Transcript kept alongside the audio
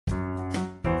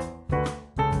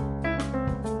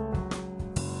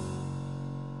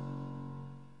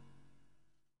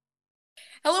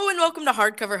Hello and welcome to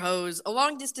Hardcover Hose, a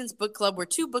long distance book club where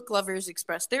two book lovers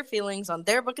express their feelings on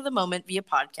their book of the moment via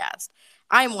podcast.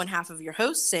 I am one half of your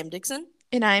host, Sam Dixon.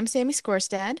 And I'm Sammy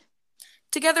Skorstad.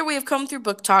 Together we have come through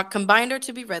Book Talk, combined our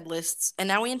to be read lists, and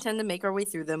now we intend to make our way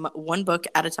through them one book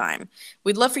at a time.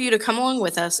 We'd love for you to come along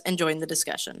with us and join the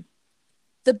discussion.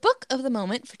 The book of the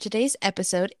moment for today's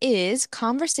episode is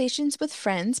Conversations with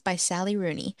Friends by Sally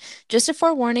Rooney. Just a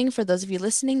forewarning for those of you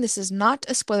listening, this is not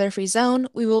a spoiler-free zone.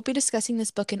 We will be discussing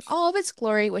this book in all of its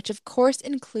glory, which of course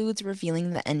includes revealing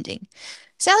the ending.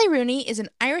 Sally Rooney is an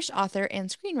Irish author and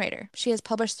screenwriter. She has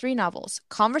published three novels: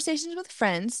 Conversations with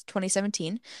Friends,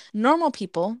 2017, Normal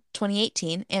People,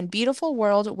 2018, and Beautiful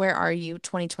World, Where Are You,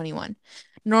 2021.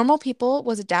 Normal People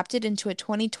was adapted into a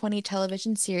 2020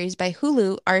 television series by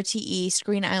Hulu, RTE,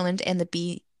 Screen Island, and the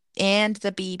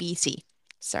BBC.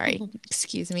 Sorry,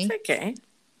 excuse It's me. okay.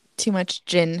 Too much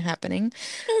gin happening.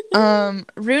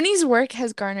 Rooney's work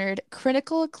has garnered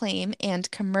critical acclaim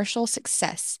and commercial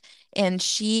success, and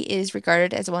she is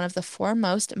regarded as one of the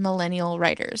foremost millennial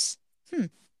writers.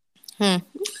 Hmm.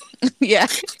 Yeah.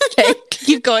 Okay,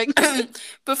 keep going.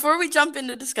 Before we jump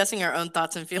into discussing our own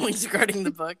thoughts and feelings regarding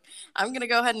the book, I'm going to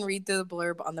go ahead and read through the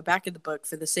blurb on the back of the book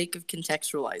for the sake of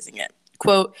contextualizing it.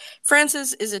 Quote,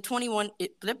 Frances is a 21...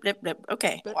 blip, blip, blip.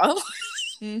 Okay, well...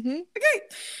 Mm-hmm. Okay.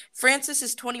 Frances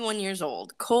is 21 years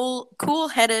old,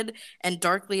 cool-headed, and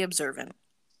darkly observant.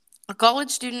 A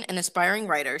college student and aspiring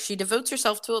writer, she devotes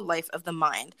herself to a life of the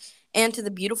mind and to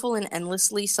the beautiful and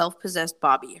endlessly self-possessed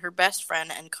Bobby, her best friend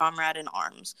and comrade in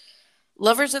arms.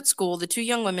 Lovers at school, the two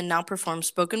young women now perform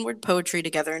spoken word poetry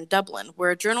together in Dublin,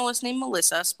 where a journalist named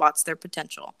Melissa spots their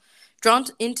potential. Drawn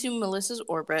into Melissa's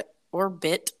orbit,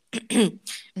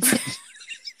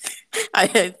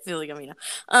 I feel like I'm,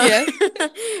 Yeah.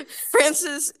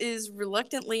 Frances is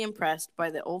reluctantly impressed by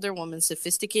the older woman's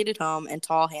sophisticated home and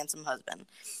tall, handsome husband.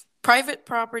 Private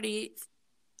property,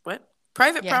 what?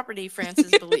 Private Yeah. property,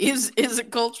 Frances believes, is a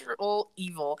cultural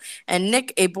evil, and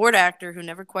Nick, a bored actor who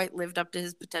never quite lived up to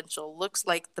his potential, looks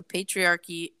like the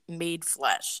patriarchy made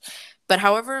flesh. But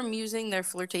however amusing their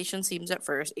flirtation seems at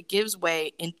first, it gives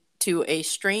way into a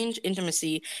strange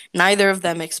intimacy neither of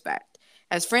them expect.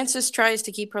 As Frances tries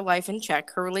to keep her life in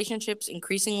check, her relationships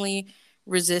increasingly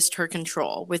resist her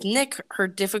control. With Nick, her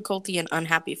difficulty and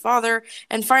unhappy father,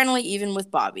 and finally, even with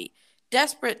Bobby.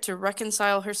 Desperate to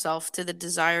reconcile herself to the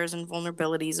desires and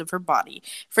vulnerabilities of her body,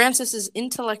 Frances's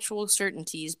intellectual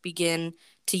certainties begin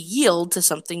to yield to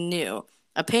something new,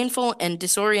 a painful and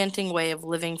disorienting way of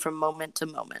living from moment to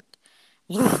moment.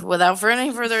 Without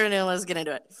any further ado, let's get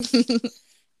into it.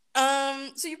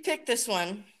 So you picked this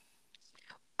one.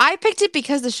 I picked it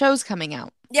because the show's coming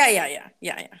out. Yeah.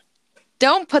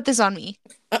 Don't put this on me.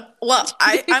 Well,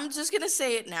 I'm just gonna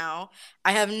say it now.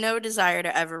 I have no desire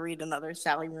to ever read another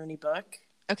Sally Rooney book.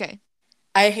 Okay.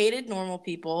 I hated Normal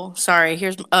People. Sorry,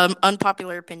 here's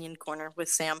unpopular opinion corner with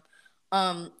Sam.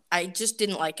 I just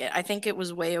didn't like it. I think it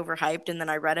was way overhyped, and then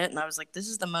I read it, and I was like, "This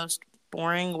is the most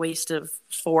boring waste of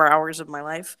 4 hours of my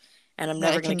life, and I'm That I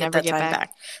never gonna can get never that get time back.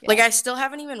 back." Like, Yeah. I still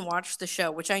haven't even watched the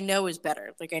show, which I know is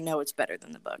better. Like, I know it's better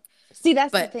than the book, See,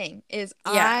 that's the but thing is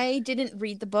yeah, I didn't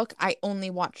read the book. I only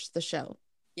watched the show.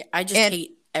 yeah, I just And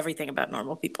hate everything about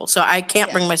Normal People, so I can't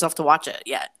yeah, bring myself to watch it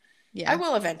yet. I yeah.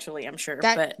 will eventually, I'm sure,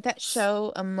 That but that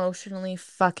show emotionally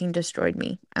fucking destroyed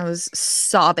me. I was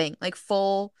sobbing, like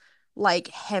full, like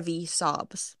heavy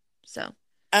sobs. So,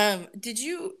 Did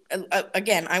you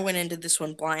again? I went into this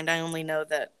one blind. I only know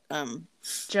that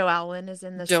Joe Alwyn is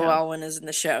in the Joe show. Alwyn is in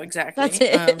the show That's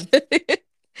exactly. it.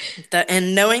 That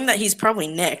and knowing that he's probably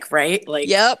Nick, right? Like,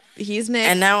 Yep, he's and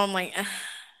Nick. now I'm like, like,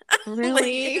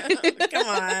 Really? come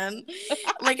on.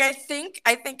 Like, I think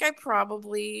I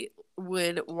probably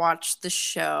would watch the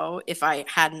show if I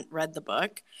hadn't read the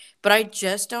book, but I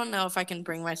just don't know if I can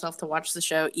bring myself to watch the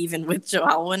show even with Joe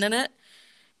Alwyn in it.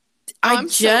 Oh, I I'm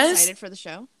so just excited for the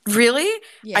show. Really? I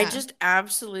Yeah. just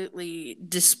absolutely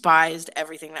despised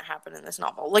everything that happened in this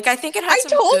novel. Like, I think it had I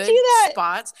some told good you that.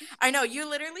 spots. I know, you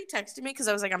literally texted me because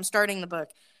I was like, I'm starting the book.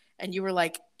 And you were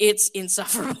like, it's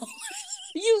insufferable.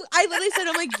 I literally said,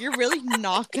 I'm like, you're really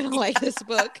not gonna like this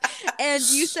book. And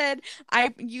you said,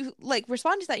 you like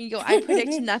responded to that. And you go, I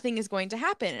predict nothing is going to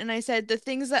happen. And I said, the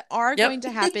things that are going Yep.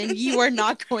 to happen, you are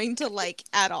not going to like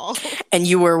at all. And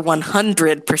you were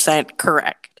 100%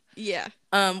 correct. Yeah.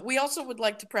 We also would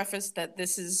like to preface that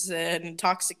this is an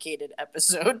intoxicated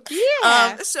episode.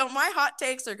 Yeah. So my hot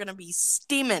takes are going to be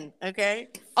steaming, okay?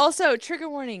 Also, trigger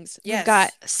warnings. We've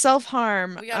got Yes.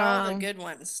 self-harm, We got all the good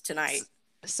ones tonight.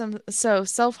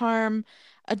 self-harm,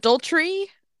 adultery,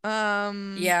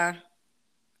 um, Yeah.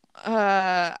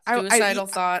 Suicidal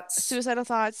thoughts. suicidal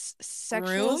thoughts, sexual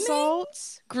Grooming?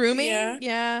 assaults, grooming. Yeah.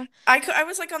 Yeah. I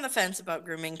was like on the fence about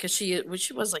grooming because she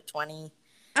was like 20.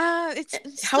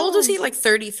 It's How old was still he? Like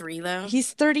 33 though?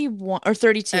 he's 31 or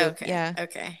 32. Okay. Yeah.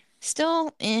 Okay.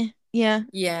 Still, yeah.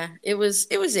 Yeah, it was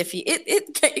iffy.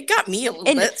 It got me a little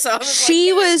And bit, so I was like,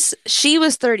 eh. she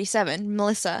was 37,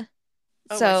 Melissa.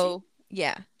 Oh, was she? So,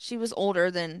 yeah, she was older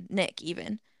than Nick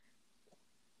even.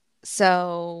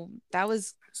 So, that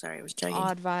was Sorry, I was checking.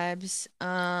 odd vibes.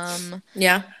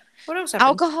 Yeah. What else happened?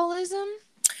 Alcoholism,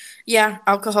 Yeah,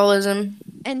 alcoholism.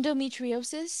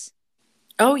 endometriosis,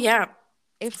 Oh yeah,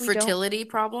 if we don't fertility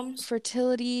problems.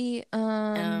 fertility,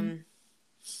 Um,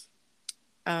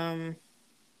 um,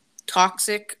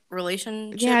 toxic yeah,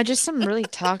 relationship. just some really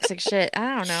toxic shit.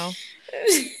 I don't know.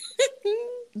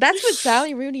 That's what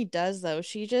Sally Rooney does, though.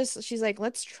 She's like,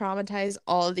 let's traumatize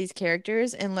all of these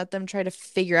characters and let them try to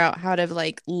figure out how to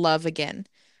like love again.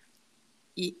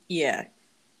 Yeah,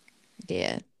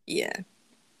 Yeah. yeah.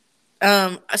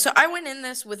 So I went in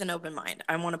this with an open mind.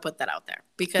 I want to put that out there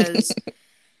because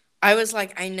I was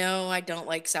like, I know I don't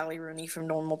like Sally Rooney from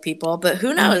Normal People, but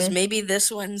who knows? Mm-hmm. Maybe this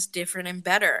one's different and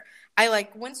better. I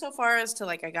like went so far as to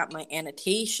like I got my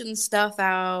annotation stuff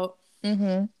out.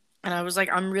 Mm-hmm. And I was like,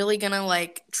 I'm really gonna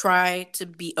like try to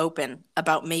be open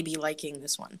about maybe liking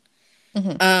this one.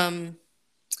 Mm-hmm. Um,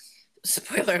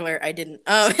 spoiler alert, I didn't.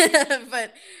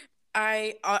 But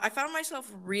I found myself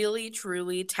really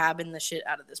truly tabbing the shit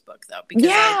out of this book though because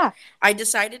Yeah. I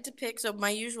decided to pick so my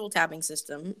usual tabbing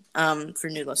system for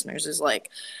new listeners is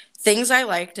like things I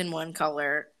liked in one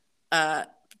color, uh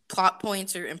plot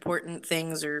points or important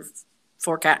things or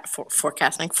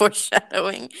forecasting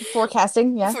foreshadowing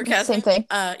Forecasting, yeah. Same forecasting thing.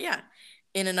 yeah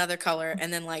in another color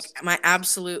and then like my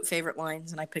absolute favorite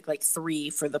lines and I picked like 3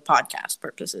 for the podcast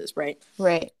purposes, right?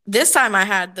 Right. This time I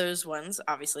had those ones,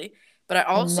 obviously, but I And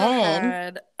also then,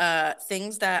 had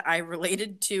things that I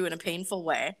related to in a painful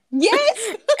way.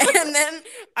 yes. And then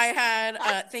I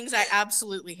had things I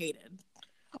absolutely hated.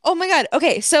 Oh my God.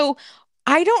 Okay, so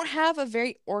I don't have a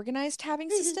very organized tabbing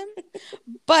system,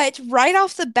 but right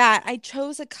off the bat, I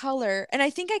chose a color, and I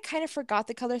think I kind of forgot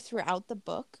the color throughout the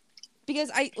book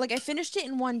because I finished it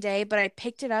in one day, but I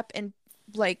picked it up and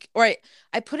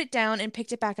I put it down and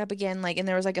picked it back up again, like, and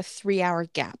there was like a 3 hour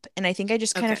gap, and I think I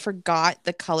just kind of Okay. forgot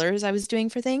the colors I was doing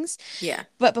for things. Yeah.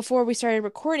 But before we started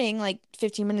recording, like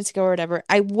 15 minutes ago or whatever,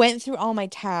 I went through all my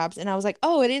tabs and I was like,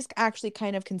 oh, it is actually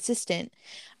kind of consistent.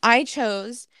 I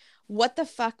chose what the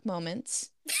fuck moments.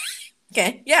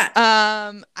 Okay. Yeah.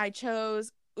 I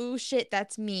chose ooh shit,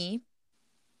 that's me.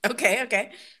 Okay.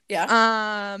 Okay.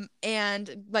 Yeah.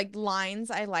 And like lines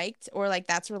I liked or like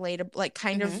that's relatable, like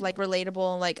kind of Mm-hmm. like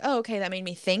relatable, like, oh, okay, that made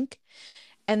me think.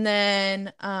 And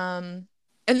then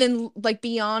like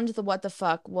beyond the what the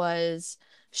fuck was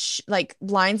like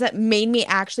lines that made me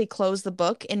actually close the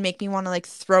book and make me want to like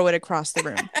throw it across the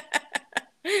room.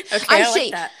 Okay. I I like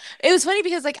shake. that. It was funny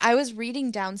because like I was reading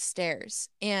downstairs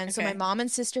and so my Okay. mom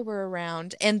and sister were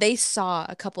around and they saw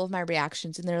a couple of my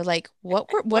reactions and they were like, what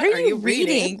are What are you you reading?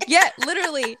 reading? Yeah,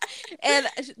 literally. And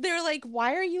they were like,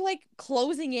 why are you like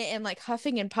closing it and like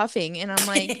huffing and puffing? And I'm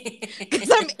like, because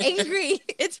I'm angry.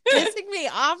 It's pissing me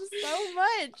off so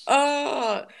much.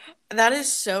 Oh, that is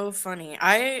so funny.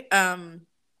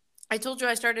 I told you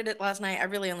I started it last night. I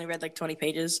really only read like 20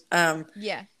 pages.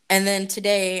 Yeah. And then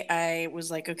today I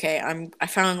was like, okay, I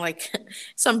found like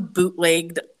some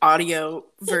bootlegged audio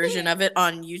version of it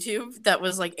on YouTube that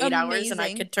was like 8 hours and I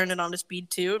Amazing. could turn it on to speed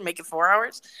 2 and make it 4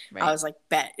 hours. I Right. was like,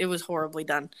 bet. It was horribly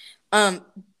done. Um,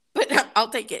 but I'll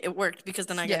take it. It worked because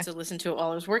then I got Yeah. to listen to it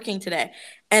while I was working today.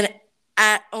 And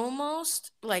at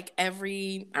almost like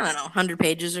every, I don't know, 100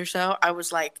 pages or so, I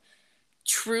was like,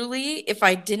 truly, if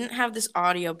I didn't have this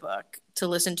audiobook to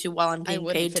listen to while I'm I being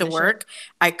wouldn't paid to finish it. work,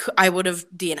 I would have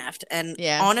DNF'd. And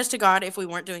Yeah. honest to God, if we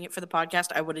weren't doing it for the podcast,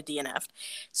 I would have DNF'd.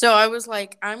 So I was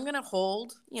like, I'm gonna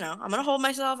hold, I'm gonna hold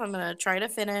myself. I'm gonna try to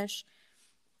finish.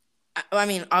 I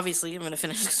mean, obviously, I'm gonna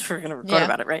finish because we're gonna record Yeah.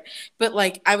 about it, right? But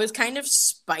like, I was kind of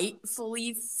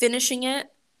spitefully finishing it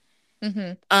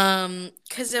Mm-hmm.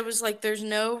 because it was like there's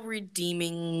no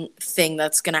redeeming thing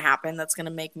that's gonna happen that's gonna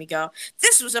make me go,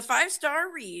 this was a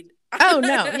 5-star read. Oh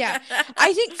no, yeah.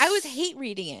 I think I was hate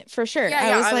reading it for sure. Yeah, I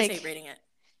yeah, was I was hate like, reading it.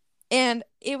 and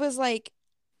it was like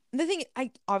the thing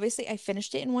I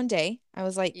finished it in one day. I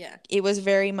was like, Yeah, it was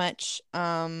very much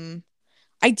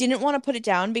I didn't want to put it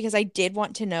down because I did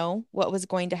want to know what was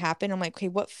going to happen. I'm like, okay,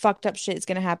 what fucked up shit is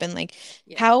going to happen? Like,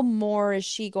 yeah. how more is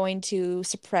she going to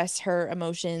suppress her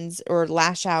emotions or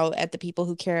lash out at the people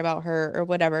who care about her or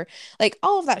whatever? Like,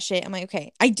 all of that shit. I'm like,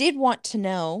 okay, I did want to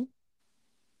know,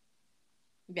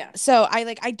 Yeah. So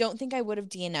I don't think I would have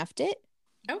DNF'd it,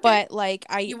 Okay. but like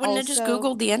I You wouldn't have just also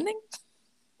Googled the ending?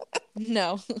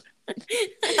 no.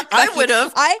 I Becky, would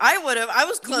have. I would have. I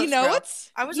was you close, know bro.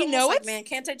 what's I was you almost know like, what's man,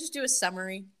 can't I just do a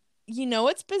summary? you know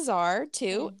what's bizarre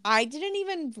too? Mm. I didn't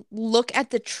even look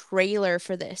at the trailer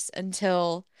for this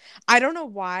until I don't know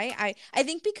why. I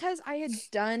think because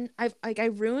I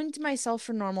ruined myself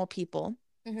for Normal People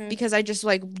Mm-hmm. because I just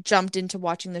like jumped into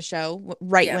watching the show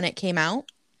right Yeah. when it came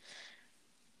out.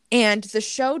 And the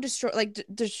show destroyed like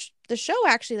the show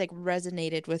actually like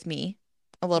resonated with me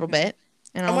a little Mm-hmm. bit.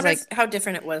 And I I was wonder like, how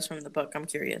different it was from the book. I'm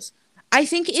curious. I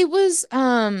think it was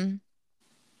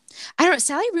I don't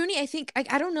Sally Rooney, I think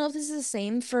I don't know if this is the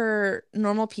same for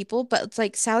Normal People, but it's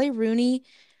like Sally Rooney,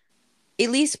 at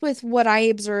least with what I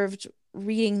observed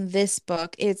reading this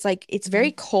book, it's like it's Hmm.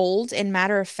 very cold and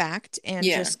matter of fact and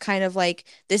Yeah. just kind of like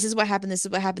this is what happened, this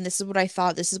is what happened, this is what I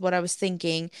thought, this is what I was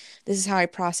thinking, this is how I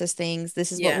process things,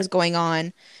 this is what Yeah. was going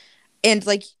on. And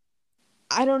like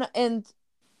I don't know, and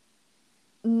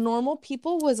Normal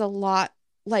People was a lot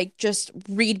like just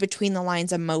read between the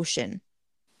lines emotion,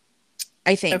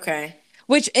 I think. Okay.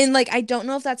 Which and like I don't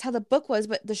know if that's how the book was,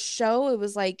 but the show it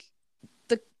was like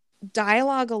the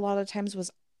dialogue a lot of times was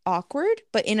awkward,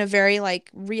 but in a very like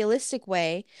realistic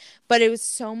way. But it was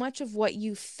so much of what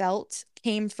you felt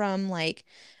came from like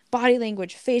body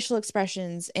language, facial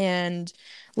expressions, and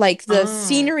like the Oh.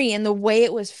 scenery and the way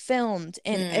it was filmed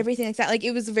and Mm. everything like that. Like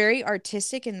it was very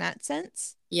artistic in that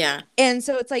sense. Yeah. And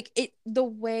so it's like the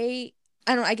way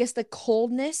I don't know, I guess the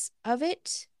coldness of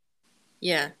it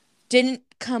Yeah. didn't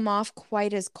come off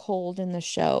quite as cold in the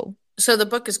show. So the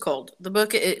book is cold. The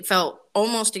book it felt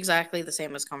almost exactly the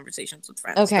same as Conversations with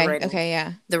Friends. Okay, okay,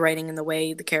 yeah. The writing and the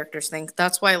way the characters think.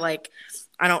 That's why like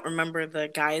I don't remember the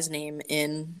guy's name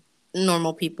in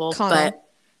Normal People, Connell. but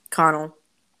Connell.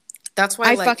 That's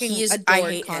why I like fucking he's I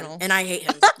adored hate him Connell. and I hate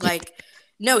him. Like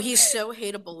no, he's so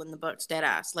hateable in the books, dead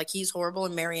ass. Like he's horrible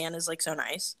and Marianne is like so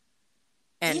nice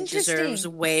and deserves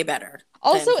Interesting. way better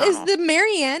Also, than is Connell. the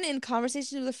Marianne in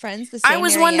Conversations with Friends the same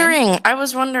Marianne? I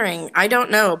was wondering. I don't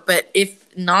know, but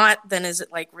if not, then is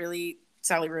it like really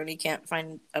Sally Rooney can't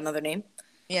find another name?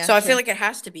 Yeah, So I feel true. like it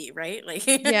has to be, right? Like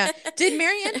Yeah. Did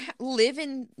Marianne live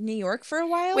in New York for a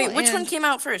while Wait, which one and came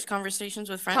out first? Conversations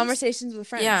with Friends? Conversations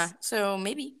with Yeah, Friends? so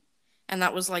maybe. And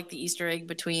that was like the Easter egg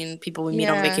between People We Meet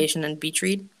on Yeah. Vacation and Beach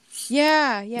Read.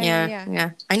 Yeah, yeah, yeah, Yeah, yeah. yeah.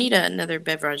 I need another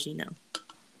beveragino.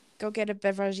 Go get a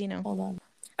beveragino. Hold on.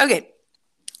 Okay.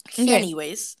 Okay.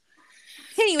 Anyways.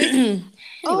 Anyways,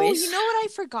 oh, you Anyways. know what I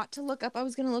forgot to look up? I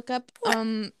was gonna look up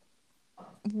What?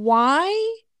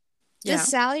 why Yeah. does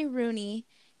Sally Rooney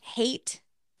hate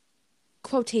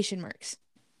quotation marks?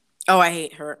 Oh, I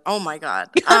hate her. Oh my god.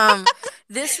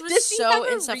 This was Does she so have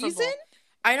a insufferable. reason?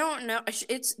 I don't know.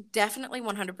 It's definitely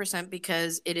 100%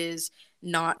 because it is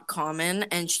not common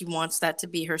and she wants that to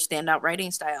be her standout writing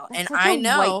style. That's And such I a white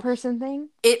know person thing.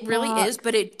 it really is, Fuck.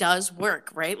 but it does work,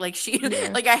 right? Like she Yeah.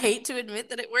 like I hate to admit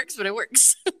that it works, but it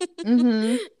works.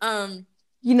 Mm-hmm. um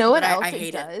You know what but else I it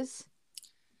hate it. does?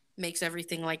 Makes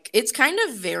everything like it's kind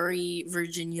of very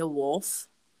Virginia Woolf,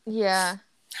 Yeah.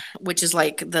 which is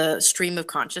like the stream of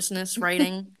consciousness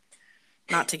writing.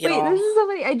 Not to get Wait, this all is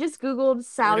somebody I just Googled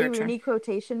Sally literature. Rooney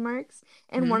quotation marks,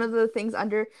 and Mhm. one of the things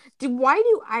under why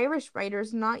do Irish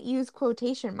writers not use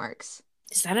quotation marks?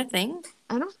 Is that a thing?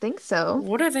 I don't think so.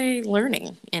 What are they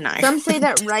learning in Ireland? Some say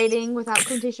that writing without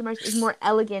quotation marks is more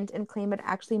elegant and claim it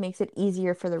actually makes it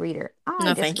easier for the reader. I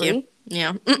No, thank disagree. you.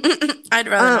 Yeah. I'd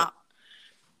rather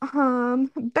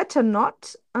not. Better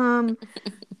not.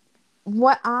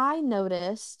 What I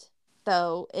noticed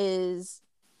though is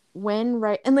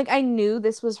and like I knew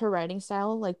this was her writing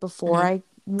style like before Mhm. I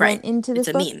Right. went into It's this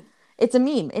a book. meme. It's a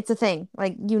meme. It's a thing.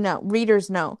 Like readers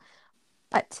know.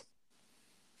 But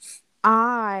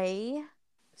I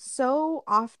so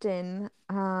often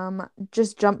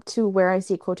just jump to where I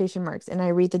see quotation marks and I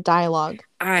read the dialogue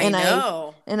I and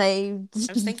know. I I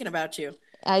was thinking about you.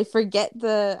 I forget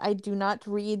I do not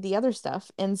read the other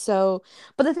stuff. And so,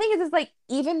 but the thing is like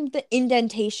even the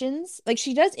indentations, like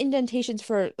she does indentations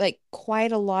for like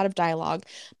quite a lot of dialogue,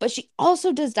 but she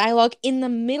also does dialogue in the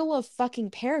middle of fucking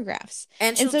paragraphs. And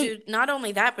And she'll so do not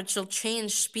only that, but she'll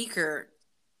change speaker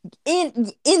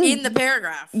in in the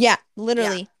paragraph. yeah, Yeah.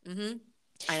 literally. Mm-hmm.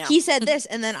 I know. He said this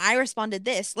and then I responded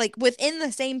this, like within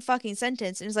the same fucking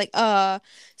sentence. And it's like,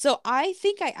 so I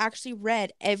think I actually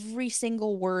read every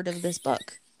single word of this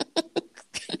book.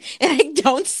 And I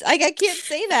don't like I can't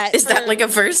say that. Is that like a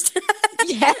first?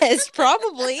 Yes,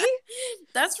 probably.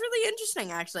 That's really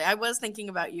interesting, actually. I was thinking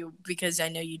about you because I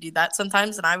know you do that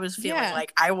sometimes, and I was feeling Yeah.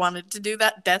 like I wanted to do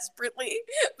that desperately,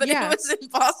 but Yeah. it was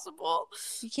impossible.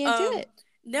 You can't do it.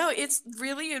 No, it's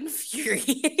really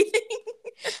infuriating.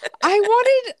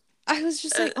 I was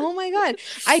just like, oh my God.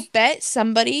 I bet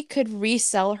somebody could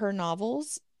resell her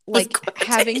novels, With like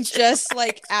having quotation just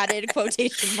like marks. added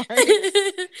quotation marks.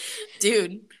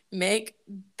 Dude, make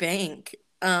bank.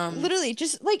 Literally,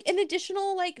 just like an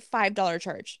additional like $5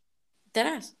 charge.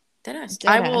 Deadass. Deadass.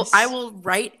 I Deadass. will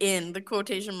write in the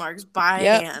quotation marks by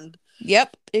Yep. hand.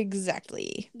 Yep,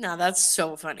 exactly. No, that's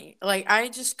so funny. Like I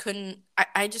just couldn't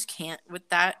I just can't with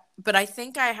that. But I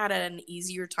think I had an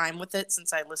easier time with it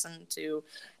since I listened to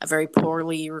a very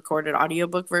poorly recorded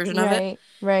audiobook version of it. Right,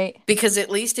 right. Because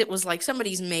at least it was like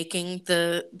somebody's making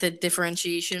the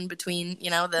differentiation between,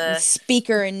 The the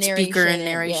speaker and speaker narration and and yeah.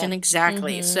 narration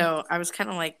exactly. Mm-hmm. So I was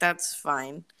kind of like that's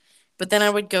fine. But then I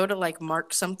would go to like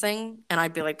mark something and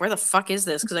I'd be like, where the fuck is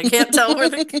this? Because I can't tell where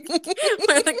the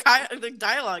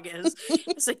dialogue is.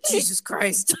 It's like, Jesus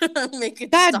Christ. Make it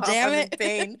God stop. damn I'm in it.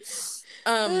 pain.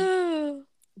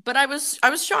 But I was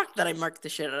shocked that I marked the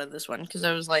shit out of this one because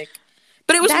I was like,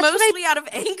 but it was That's what I mostly out of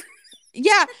anger.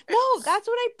 Yeah, no, that's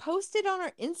what I posted on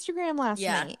our Instagram last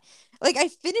Yeah. night. Like I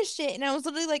finished it and I was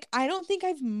literally like, I don't think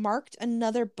I've marked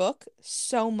another book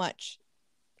so much.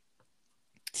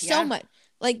 So Yeah. much.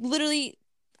 Like literally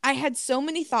I had so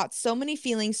many thoughts, so many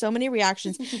feelings, so many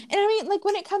reactions. And I mean, like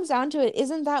when it comes down to it,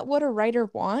 isn't that what a writer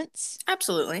wants?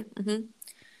 Absolutely.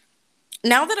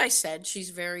 Now that I said she's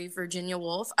very Virginia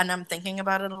Woolf, and I'm thinking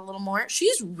about it a little more,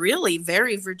 she's really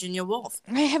very Virginia Woolf.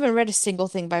 I haven't read a single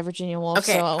thing by Virginia Woolf,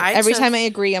 Okay, so every time I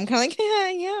agree, I'm kind of like,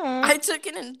 yeah. I took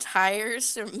an entire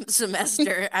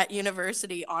semester at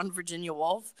university on Virginia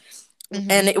Woolf,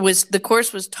 and the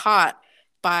course was taught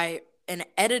by an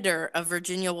editor of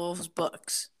Virginia Woolf's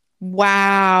books.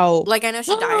 Wow. Like I know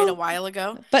she died a while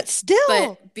ago, but still.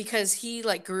 but because he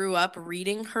like grew up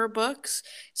reading her books,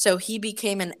 so he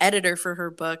became an editor for her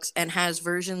books and has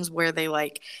versions where they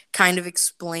like kind of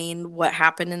explain what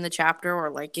happened in the chapter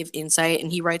or like give insight,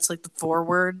 and he writes like the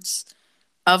forewords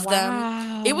of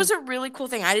them. It was a really cool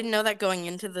thing. I didn't know that going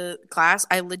into the class.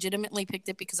 I legitimately picked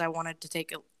it because I wanted to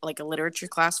take a literature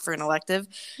class for an elective,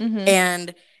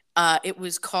 and it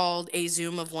was called A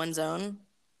Zoom of One's Own.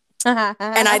 And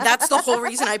that's the whole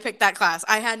reason I picked that class.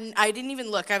 I didn't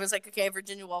even look. I was like, okay,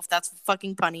 Virginia Woolf, that's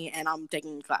fucking punny, and I'm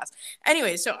taking the class.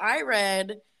 Anyway, so I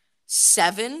read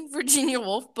 7 Virginia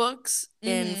Woolf books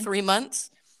in 3 months,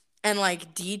 and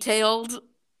like detailed,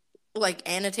 like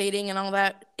annotating and all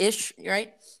that ish,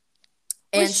 right?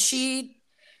 And she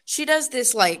does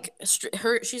this like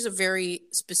she's a very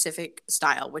specific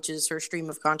style, which is her stream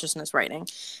of consciousness writing,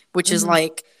 which is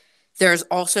like there's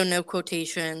also no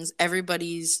quotations.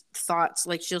 Everybody's thoughts,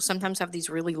 like she'll sometimes have these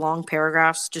really long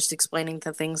paragraphs just explaining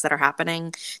the things that are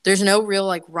happening. There's no real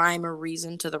like rhyme or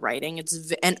reason to the writing.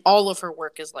 And all of her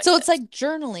work is like so it's like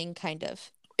journaling kind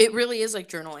of. It really is like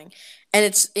journaling. And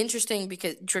it's interesting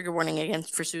because trigger warning again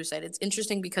for suicide. It's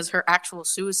interesting because her actual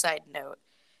suicide note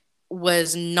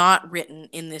was not written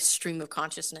in this stream of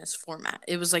consciousness format.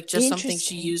 It was like just something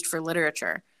she used for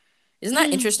literature. Isn't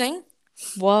that interesting?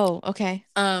 Whoa, okay.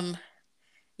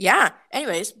 Yeah.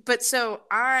 Anyways, but so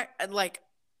I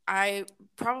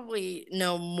probably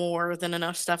know more than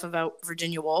enough stuff about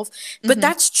Virginia Woolf,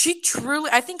 but she truly,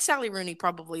 I think Sally Rooney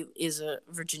probably is a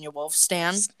Virginia Woolf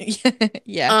stan.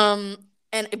 Yeah.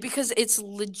 And because it's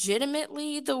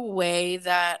legitimately the way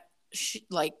that she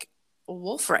like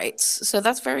Woolf writes. So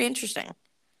that's very interesting.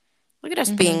 Look at us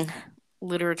being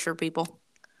literature people.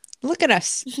 Look at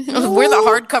us. We're the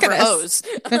hardcover hoes.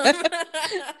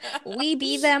 We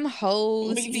be them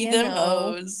hoes. We be them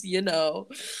hoes,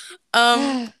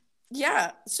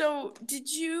 Yeah. So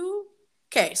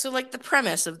so like the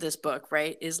premise of this book,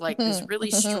 right, is like this really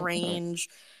strange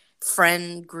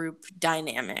friend group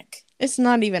dynamic. It's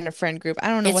not even a friend group. I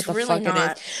don't know what the fuck it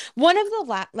is. One of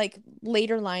the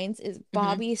later lines is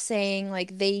Bobby saying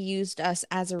like they used us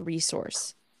as a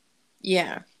resource.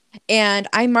 Yeah. And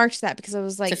I marked that because I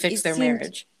was like, to fix their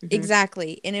marriage.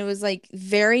 Exactly. And it was like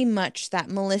very much that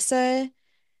Melissa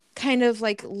kind of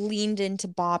like leaned into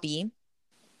Bobby.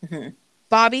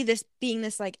 Bobby, this being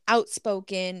this like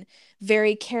outspoken,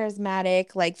 very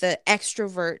charismatic, like the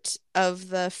extrovert of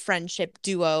the friendship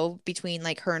duo between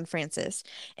like her and Frances.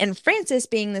 And Frances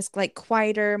being this like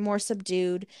quieter, more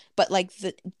subdued, but like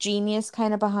the genius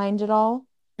kind of behind it all.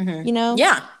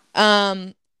 Yeah.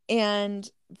 And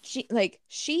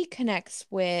she connects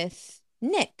with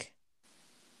Nick.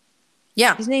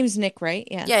 Yeah. His name's Nick, right?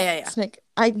 Yeah. Yeah. It's Nick.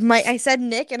 I said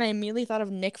Nick and I immediately thought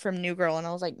of Nick from New Girl and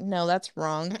I was like, no, that's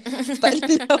wrong. But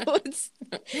no,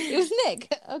 it was Nick.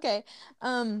 Okay.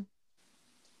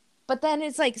 But then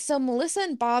it's like, so Melissa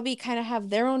and Bobby kind of have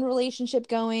their own relationship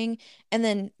going, and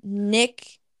then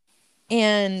Nick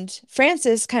and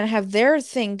Francis kind of have their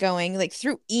thing going like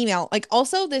through email. Like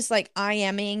also this like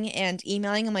IMing and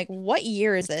emailing. I'm like, what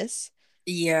year is this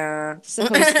Yeah.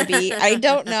 supposed to be? I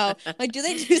don't know. Like, do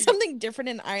they do something different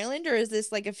in Ireland, or is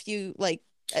this like a few like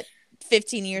uh,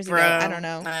 15 years ago? I don't Bro,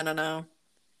 know. I don't know.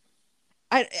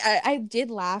 I did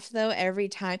laugh though every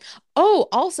time. Oh,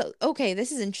 also, okay,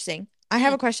 this is interesting. I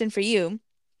have a Mm. question for you.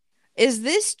 Is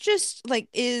this just like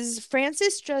is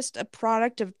Francis just a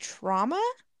product of trauma?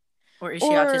 Or is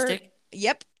she Or autistic?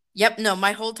 yep, Yep, no,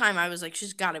 my whole time I was like,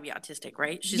 she's got to be autistic,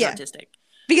 right? She's yeah. autistic.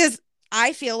 Because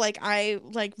I feel like I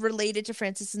like related to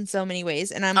Francis in so many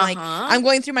ways, and I'm like Uh-huh. I'm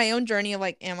going through my own journey of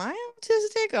like, am I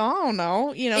autistic? Oh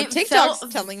no, It TikTok's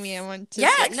felt, telling me I'm yeah,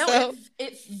 autistic, no, it so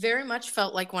it very much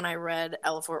felt like when I read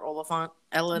Eleanor Oliphant.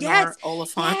 Eleanor yes,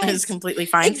 Oliphant is yes, completely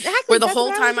fine. exactly. Where the That's what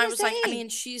whole I was time I gonna was like, I say. mean,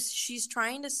 she's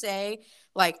trying to say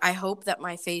like, I hope that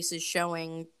my face is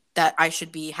showing that I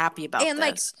should be happy about And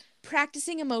like this.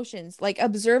 practicing emotions, like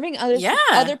observing Yeah,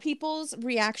 other people's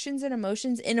reactions and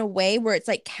emotions in a way where it's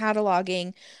like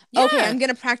cataloging, okay, yeah, I'm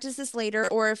gonna practice this later,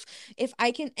 or if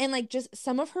I can, and like just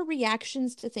some of her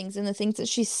reactions to things and the things that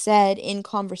she said in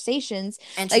conversations,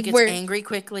 and she like gets where angry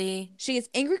quickly. she gets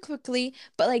angry quickly,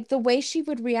 but like the way she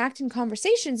would react in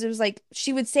conversations, it was like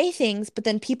she would say things, but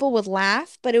then people would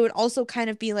laugh, but it would also kind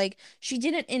of be like she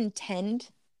didn't intend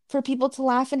for people to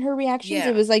laugh in her reactions.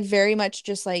 It Yeah, was like very much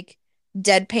just like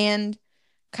deadpan,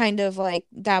 kind of like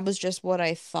that was just what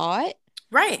I thought.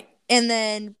 right. And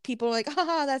then people were like,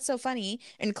 haha, that's so funny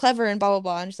and clever and blah blah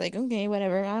blah. And she's like, okay,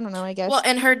 whatever. I don't know, I Well, guess.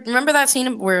 and her remember that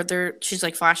scene where she's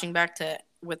like flashing back to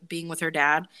with being with her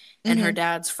dad, and her Mm-hmm.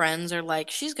 dad's friends are like,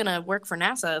 she's gonna work for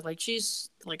NASA, like she's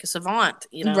like a savant,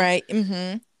 Right.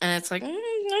 Mm-hmm. and it's like,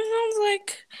 that sounds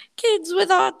like kids with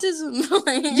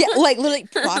Yeah, autism, like literally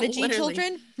prodigy literally.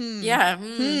 children. Hmm. Yeah,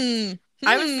 Hmm.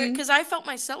 I was Hmm. because I felt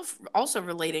myself also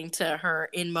relating to her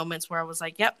in moments where I was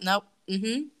like, yep, nope,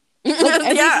 Like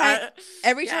yeah,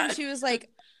 every time yeah, she was like,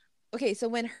 okay, so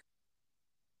when her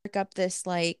pick up this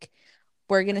like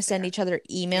we're gonna right send there, each other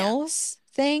yeah, emails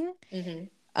thing, mm-hmm.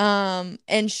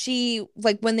 and she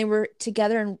like when they were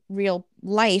together in real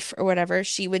life or whatever,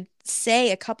 she would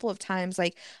say a couple of times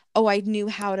like, oh, I knew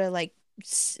how to like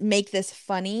make this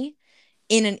funny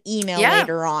in an email Yeah,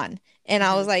 later on. And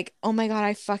I mm-hmm. was like, oh my God,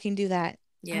 I fucking do that.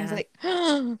 I was Yeah, like,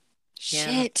 oh,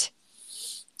 yeah, shit.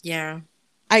 yeah.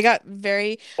 I got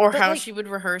very, Or but how like, she would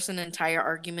rehearse an entire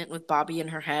argument with Bobby in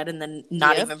her head and then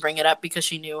not yep, even bring it up because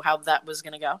she knew how that was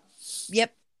gonna go.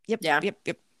 yep, yep, Yeah. yep,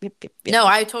 yep, yep, yep, yep, No, yep.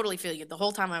 I totally feel you. The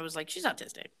whole time I was like, she's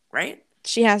autistic, right?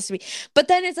 She has to be. But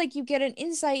then it's like you get an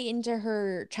insight into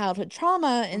her childhood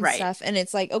trauma and Right. stuff. And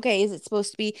it's like, okay, is it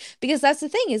supposed to be? Because that's the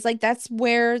thing is like, that's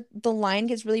where the line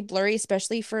gets really blurry,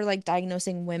 especially for like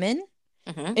diagnosing women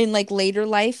Mm-hmm. in like later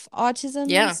life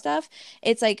autism and Yeah. stuff.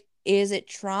 It's like, is it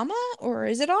trauma or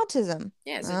is it autism?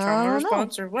 Yeah, is it I trauma don't know.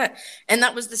 response or what? And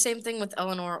that was the same thing with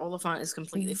Eleanor Oliphant is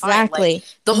completely fine. Like Exactly.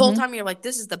 the whole Mm-hmm. time you're like,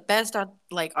 this is the best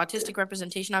like autistic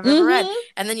representation I've ever read.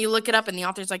 Mm-hmm. And then you look it up and the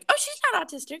author's like, oh, she's not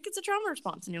autistic. It's a trauma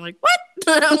response. And you're like,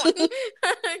 what? I'm like,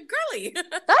 girly.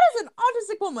 That is an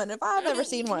autistic woman if I've ever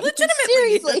seen one. Legitimately.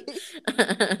 Seriously.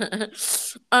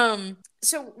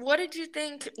 So what did you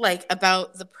think like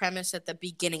about the premise at the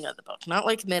beginning of the book? Not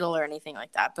like middle or anything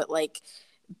like that, but like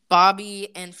Bobby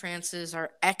and Francis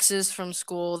are exes from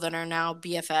school that are now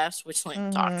BFFs, which like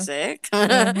Mm-hmm. toxic.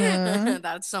 Mm-hmm.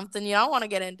 That's something you don't want to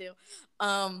get into.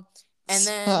 Um, and So.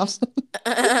 then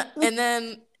and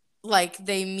then like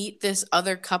they meet this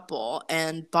other couple,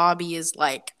 and Bobby is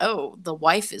like, "Oh, the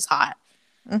wife is hot."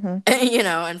 Mm-hmm.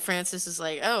 And Francis is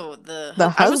like, "Oh, The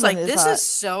I was husband like, is this is hot.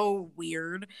 so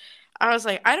weird. I was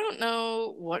like, I don't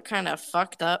know what kind of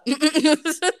fucked up you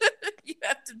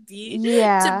have to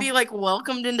Yeah. be like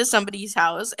welcomed into somebody's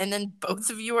house, and then both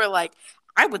of you are like,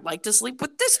 I would like to sleep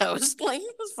with this host. Like,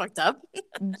 it was fucked up.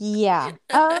 Yeah.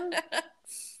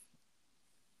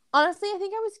 Honestly, I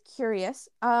think I was curious.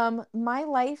 My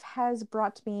life has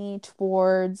brought me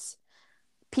towards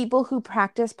people who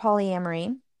practice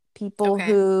polyamory, people Okay.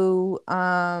 who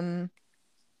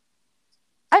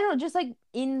I don't know, just like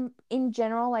in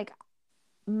general, like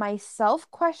myself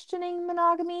questioning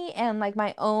monogamy and like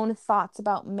my own thoughts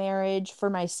about marriage for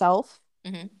myself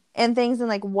Hmm. and things and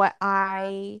like what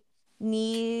I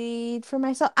need for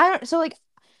myself. I don't so like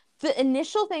the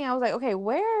initial thing I was like, okay,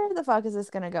 where the fuck is this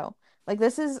gonna go? Like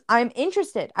this is I'm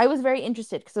interested. I was very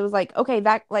interested because it was like, okay,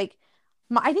 that like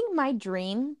I think my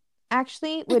dream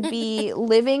actually would be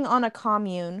living on a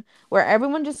commune where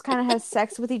everyone just kind of has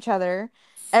sex with each other.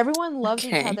 Everyone loves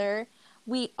each Okay. other.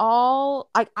 we all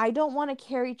I don't want to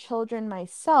carry children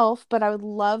myself, but I would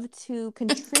love to Care.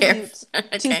 contribute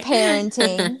to Okay.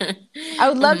 parenting. I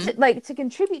would love Hmm. to like to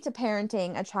contribute to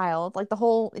parenting a child, like the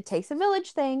whole it takes a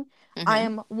village thing. I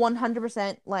Hmm. am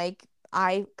 100% like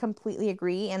I completely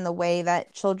agree in the way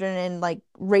that children and like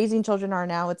raising children are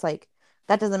now. It's like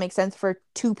that doesn't make sense for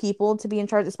two people to be in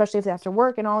charge, especially if they have to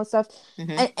work and all this stuff. Hmm.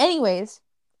 And anyways,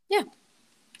 Yeah.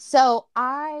 so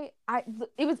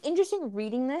it was interesting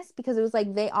reading this because it was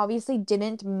like they obviously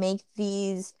didn't make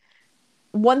these.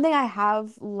 One thing I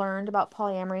have learned about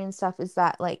polyamory and stuff is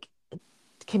that like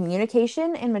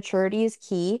communication and maturity is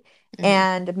key, Hmm.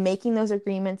 and making those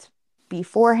agreements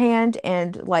beforehand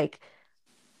and like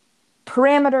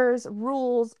parameters,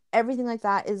 rules, everything like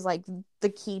that is like the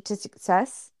key to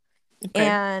success. Okay.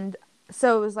 And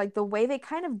so it was like the way they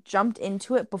kind of jumped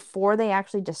into it before they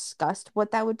actually discussed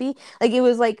what that would be. Like it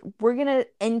was like we're gonna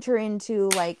enter into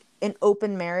like an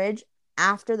open marriage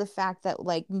after the fact that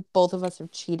like both of us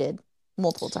have cheated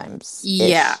multiple times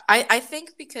Yeah, ish. I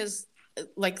think because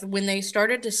like when they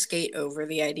started to skate over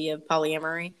the idea of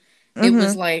polyamory, it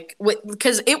was Mm-hmm. like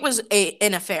because it was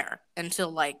an affair until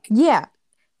like Yeah,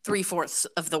 3/4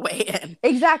 of the way in.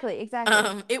 exactly,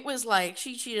 exactly. It was like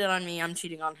she cheated on me, I'm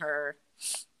cheating on her.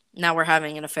 Now we're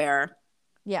having an affair.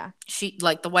 Yeah. She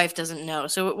like the wife doesn't know,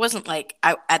 so it wasn't like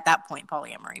at that point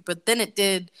polyamory. But then it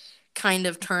did kind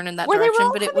of turn in that Where they were direction.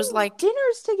 all But it was having like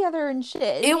dinners together and shit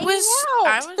and it hanging was.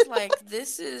 I out. was like,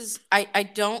 this is. I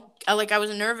don't like. I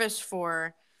was nervous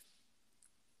for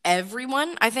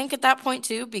everyone, I think, at that point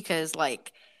too, because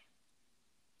like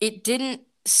it didn't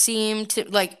seem to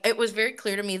like it was very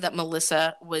clear to me that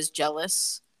Melissa was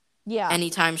jealous Yeah.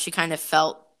 anytime she kind of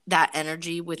felt that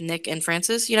energy with Nick and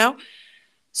Francis, you know?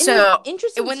 And it was So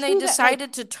interesting when they too that like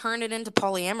decided to turn it into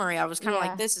polyamory, I was kind of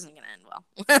like, yeah. this isn't going to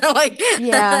end well. Like,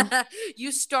 Yeah.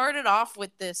 you started off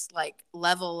with this like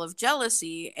level of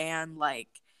jealousy and like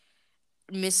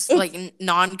It's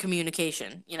non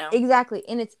communication, you know? exactly.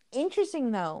 And it's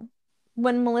interesting though,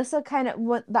 when Melissa kind of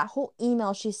what that whole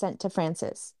email she sent to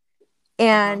Francis Uh huh.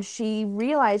 and she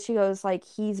realized she goes like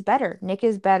he's better. Nick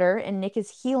is better and Nick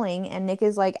is healing and Nick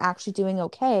is like actually doing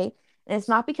okay. And it's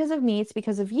not because of me, it's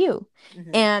because of you.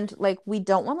 Hmm. And like we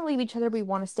don't want to leave each other, we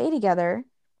want to stay together,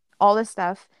 all this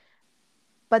stuff.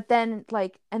 But then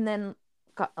like and then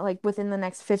like within the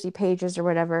next 50 pages or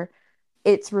whatever,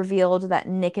 it's revealed that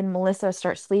Nick and Melissa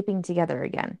start sleeping together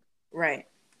again. Right.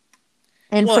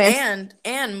 And Well, France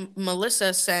and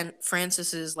Melissa sent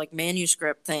Francis's like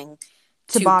manuscript thing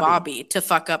to to Bobby. Bobby to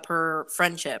fuck up her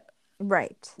friendship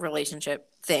Right. relationship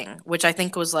thing, which I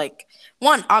think was like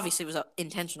one obviously was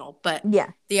intentional, but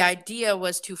Yeah. the idea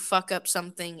was to fuck up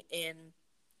something in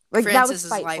Like that was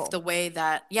Francis's life spiteful. the way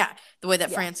that Yeah.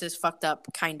 Francis fucked up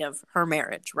kind of her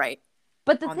marriage, right?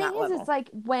 But the On thing that is level. like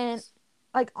when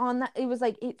like on that it was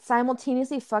like it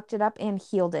simultaneously fucked it up and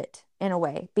healed it in a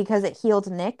way because it healed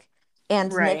Nick and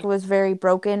Nick Right. was very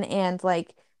broken and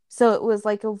like so it was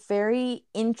like a very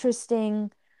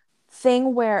interesting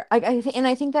thing where like I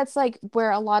think that's like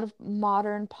where a lot of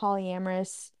modern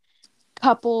polyamorous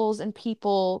couples and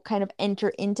people kind of enter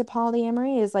into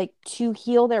polyamory is like to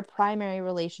heal their primary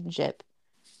relationship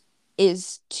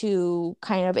is to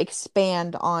kind of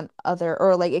expand on other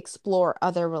or like explore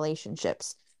other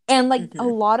relationships. And like a Hmm.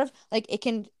 lot of like it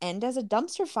can end as a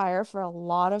dumpster fire for a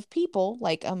lot of people,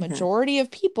 like a Hmm. majority of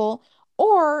people,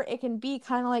 or it can be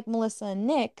kind of like Melissa and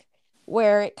Nick,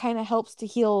 where it kind of helps to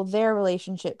heal their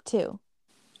relationship too.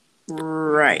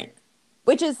 Right.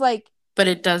 Which is like, But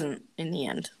it doesn't in the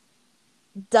end.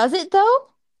 does it though?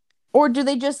 Or do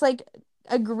they just like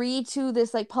agree to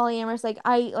this like polyamorous like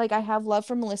I have love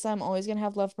for Melissa. I'm always gonna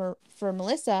have love for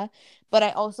Melissa, but I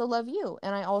also love you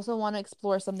and I also want to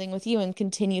explore something with you and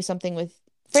continue something with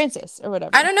Francis or I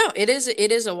whatever. don't know. It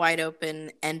is a wide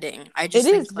open ending. I It just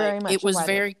is think very like it much a was wide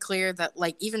open. very clear that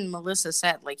like even Melissa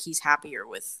said like he's happier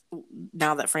with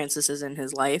now that Francis is in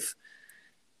his life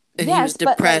and he was Yes, but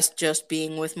like depressed just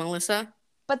being with Melissa.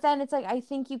 but then it's like I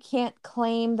think you can't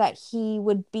claim that he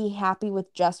would be happy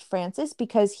with just Francis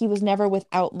because he was never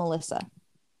without Melissa.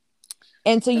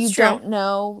 And so That's you true. don't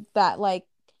know that like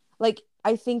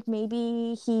I think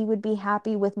maybe he would be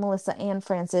happy with Melissa and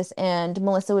Francis and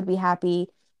Melissa would be happy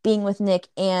being with Nick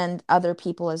and other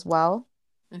people as well.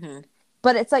 Hmm.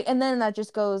 But it's like and then that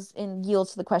just goes and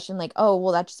yields to the question like, "Oh,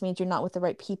 well that just means you're not with the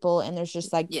right people and there's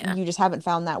just like Yeah. you just haven't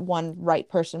found that one right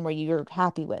person where you're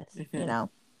happy with, you Hmm. know?"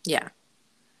 Yeah.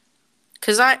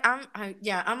 Cause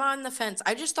yeah, I'm on the fence.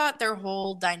 I just thought their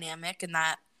whole dynamic and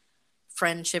that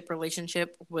friendship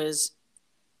relationship was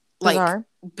like Bizarre.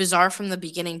 bizarre from the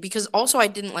beginning because also I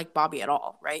didn't like Bobby at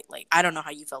all, right? Like I don't know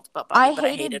how you felt about Bobby, I but I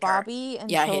hated hated her. Bobby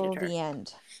Yeah, I until hated her. the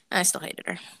end. I still hated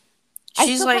her.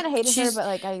 I still kind of hated her, She's but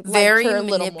like I liked very her a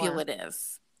little more. manipulative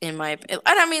in my and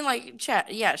I mean like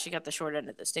chat yeah, she got the short end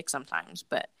of the stick sometimes,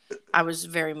 but I was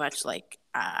very much like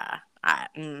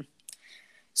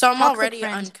so I'm Toxic already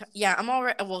friend. yeah, I'm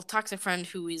already well toxic friend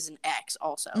who is an ex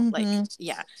also. Like Mm-hmm.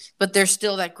 yeah. But there's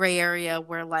still that gray area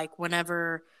where like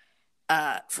whenever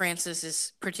Frances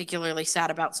is particularly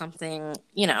sad about something,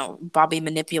 Bobby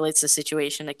manipulates the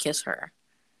situation to kiss her,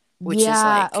 which is Yeah.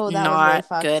 like Oh, that was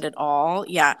really not good fucked. at all.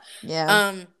 Yeah. Yeah.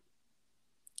 Um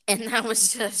and that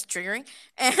was just triggering.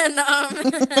 And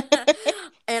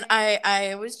and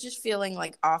I was just feeling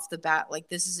like off the bat like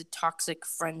this is a toxic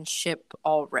friendship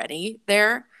already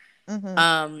there.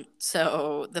 Mm-hmm.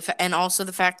 So and also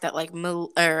the fact that like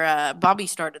Bobby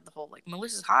started the whole like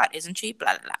Melissa's hot, isn't she?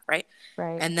 Blah blah blah, right?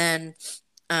 Right. And then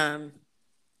um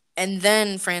and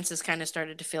then Frances kind of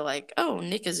started to feel like, oh,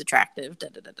 Nick is attractive, da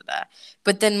da da da da.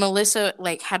 But then Melissa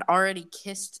like had already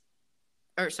kissed,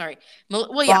 or sorry,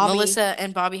 well, yeah, Bobby. Melissa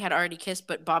and Bobby had already kissed,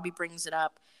 but Bobby brings it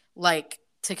up like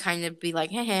to kind of be like,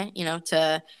 hey, hey,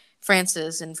 to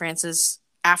Frances, and Frances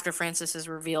after Frances is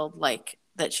revealed like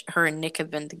that her and Nick have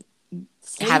been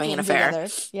having an Sleeping affair.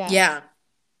 together. Yeah. Yeah.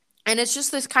 And it's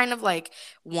just this kind of like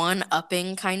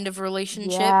one-upping kind of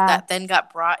relationship Yeah. that then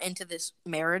got brought into this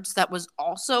marriage that was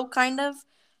also kind of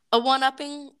a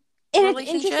one-upping And it's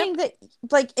interesting relationship.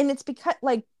 that, like, and it's because,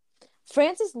 like,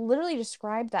 Frances literally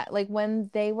described that, like, when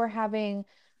they were having,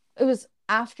 it was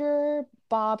after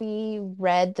Bobby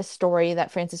read the story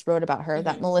that Frances wrote about her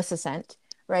that Hmm. Melissa sent,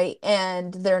 right?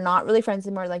 And they're not really friends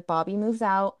anymore. Like, Bobby moves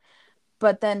out.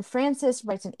 But then Frances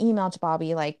writes an email to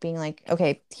Bobby, like, being like,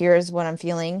 okay, here's what I'm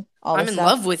feeling, all I'm this in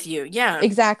love stuff. with you. Yeah.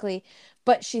 Exactly.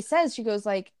 But she says, she goes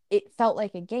like, it felt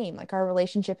like a game. Like our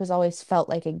relationship has always felt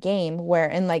like a game where,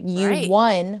 and like you Right.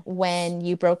 won when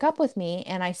you broke up with me,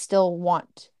 and I still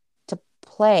want to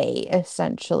play,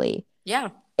 essentially. Yeah.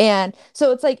 And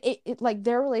so it's like it like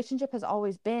their relationship has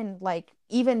always been like,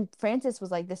 even Frances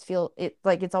was like, this feel it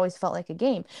like it's always felt like a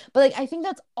game. But like I think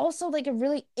that's also like a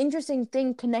really interesting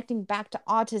thing connecting back to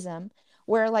autism,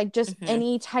 where like just Hmm.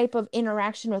 any type of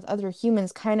interaction with other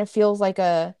humans kind of feels like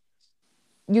a,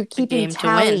 you're A keeping game to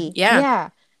win. tally. Yeah. Yeah.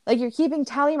 Like you're keeping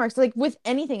tally marks like with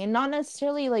anything, and not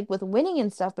necessarily like with winning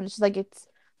and stuff, but it's just like it's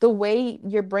the way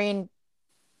your brain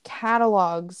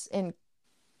catalogs and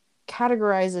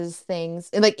categorizes things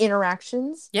and like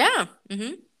interactions. Yeah.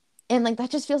 Hmm. And like that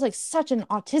just feels like such an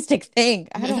autistic thing.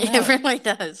 I don't It know. really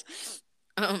does.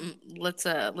 Let's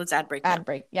ad break now. Ad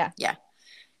break. Yeah. Yeah.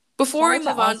 Before Shout we out to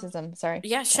move on, autism. Sorry.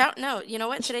 yeah, Yeah. shout no. You know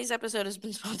what? Today's episode has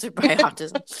been sponsored by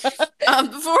autism.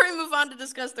 Before we move on to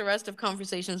discuss the rest of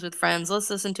Conversations with Friends, let's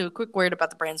listen to a quick word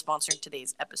about the brand sponsoring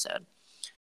today's episode.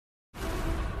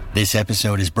 This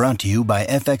episode is brought to you by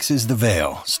FX's The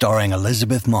Veil, starring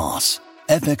Elizabeth Moss.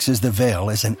 FX's The Veil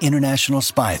is an international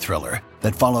spy thriller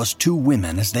that follows two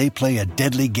women as they play a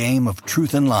deadly game of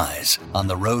truth and lies on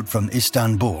the road from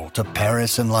Istanbul to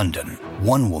Paris and London.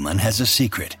 One woman has a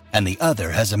secret, and the other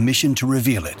has a mission to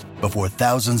reveal it before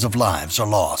thousands of lives are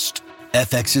lost.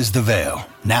 FX's The Veil,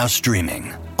 now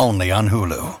streaming, only on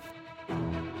Hulu.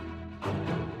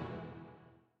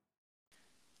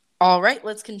 All right,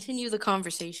 let's continue the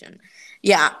conversation.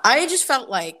 Yeah, I just felt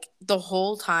like the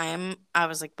whole time I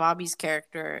was like Bobby's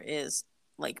character is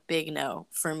like big no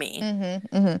for me.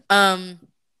 Mm-hmm. Mm-hmm.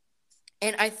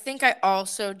 And I think I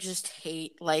also just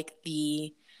hate like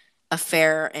the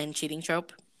affair and cheating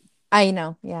trope. I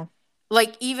know. Yeah.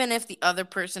 Like even if the other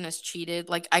person has cheated,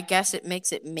 like I guess it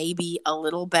makes it maybe a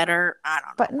little better. I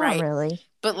don't But know, not right? really.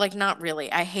 But like not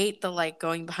really. I hate the like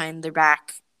going behind their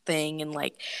back thing, and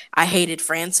like I hated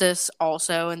Frances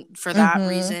also, and for that Mm-hmm.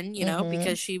 reason, Mm-hmm.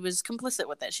 because she was complicit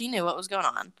with it. She knew what was going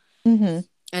on, Mm-hmm.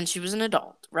 and she was an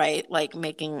adult, right? Like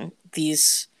making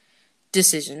these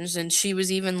decisions, and she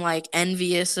was even like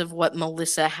envious of what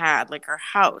Melissa had, like her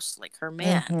house, like her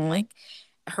man, Mm-hmm. like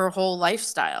her whole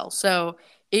lifestyle. So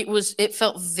it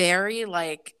felt very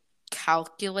like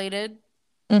calculated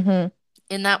Mm-hmm.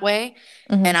 in that way.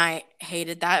 Mm-hmm. And I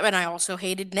hated that. And I also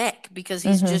hated Nick because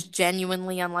he's Mm-hmm. just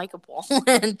genuinely unlikable.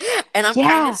 and I'm kind of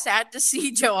Yeah. sad to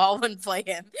see Joe Alwyn play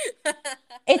him.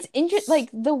 It's interesting, like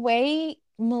the way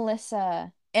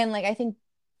Melissa, and like I think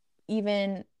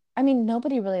even, I mean,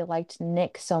 nobody really liked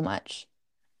Nick so much.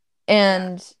 Yeah.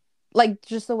 And like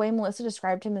just the way Melissa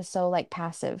described him is so like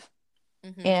passive,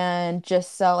 Hmm. and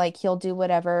just so like he'll do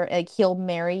whatever, like he'll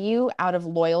marry you out of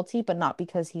loyalty, but not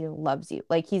because he loves you.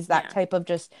 Like he's that Yeah. type of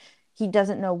just, he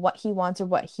doesn't know what he wants or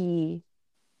what he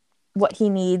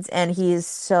needs, and he's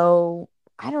so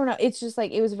I don't know. It's just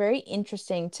like it was very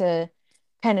interesting to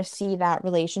kind of see that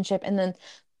relationship. And then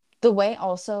the way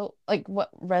also like what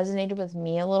resonated with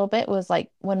me a little bit was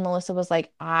like when Melissa was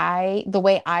like, the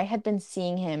way I had been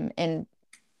seeing him and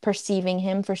perceiving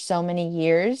him for so many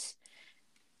years,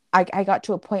 I got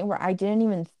to a point where I didn't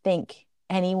even think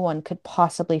anyone could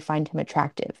possibly find him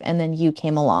attractive. And then you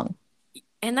came along.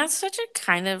 And that's such a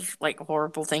kind of like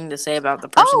horrible thing to say about the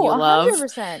person Oh, you love.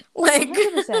 100%. Like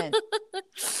 100%.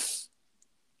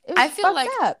 It was I feel like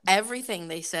up. everything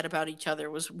they said about each other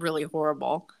was really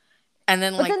horrible. And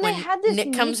then, But like, then they when had this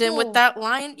Nick comes in with mutual- that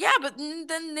line, yeah, but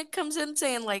then Nick comes in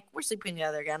saying, like, we're sleeping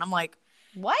together again. I'm like,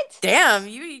 What? damn,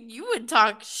 you would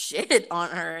talk shit on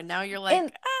her, and now you're like,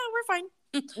 And- we're fine.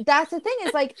 That's the thing.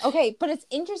 It's like, okay, but it's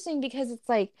interesting because it's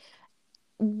like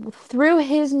through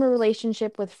his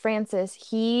relationship with Frances,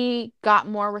 he got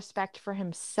more respect for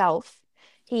himself.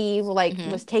 He like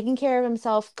Mhm. was taking care of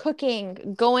himself,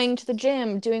 cooking, going to the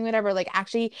gym, doing whatever, like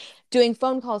actually doing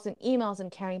phone calls and emails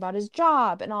and caring about his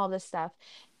job and all this stuff.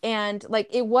 And like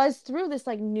it was through this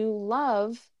like new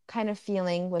love kind of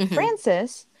feeling with Mhm.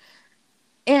 Frances.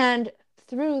 And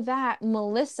through that,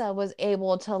 Melissa was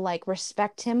able to like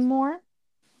respect him more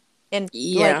and like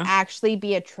Yeah. actually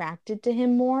be attracted to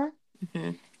him more.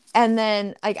 Mhm. And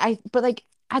then but like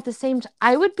at the same time,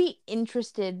 I would be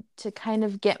interested to kind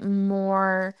of get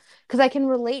more because I can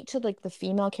relate to like the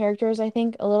female characters, I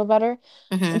think, a little better.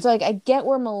 Mhm. And so like I get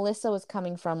where Melissa was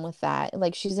coming from with that.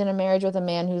 Like she's in a marriage with a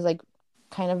man who's like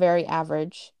kind of very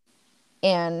average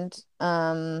and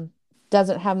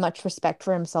doesn't have much respect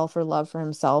for himself or love for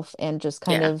himself and just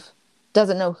kind Yeah. of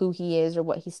doesn't know who he is or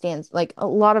what he stands like a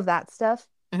lot of that stuff.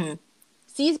 Mhm.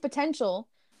 Sees potential,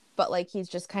 but like he's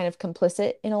just kind of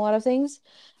complicit in a lot of things.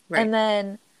 Right. And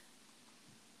then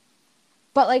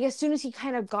but like as soon as he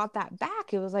kind of got that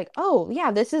back, it was like, oh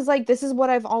yeah, this is what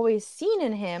I've always seen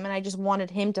in him, and I just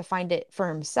wanted him to find it for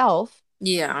himself.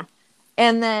 Yeah.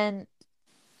 And then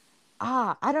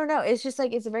I don't know. It's just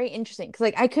like it's very interesting because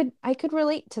like I could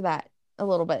relate to that a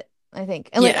little bit, I think.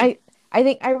 And Yeah. like I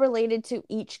think I related to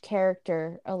each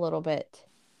character a little bit.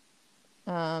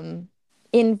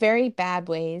 In very bad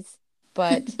ways,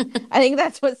 but I think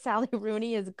that's what Sally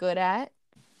Rooney is good at.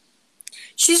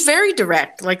 She's very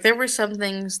direct. Like, there were some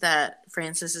things that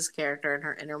Frances's character in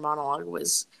her inner monologue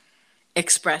was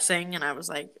expressing, and I was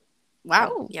like, wow,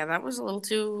 Oh. yeah, that was a little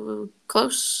too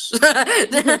close.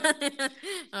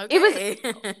 It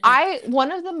was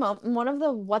one of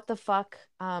the what the fuck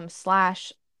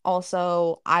slash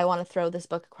also I want to throw this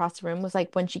book across the room was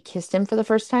like when she kissed him for the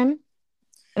first time.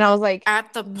 And I was like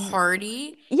at the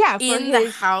party, yeah, in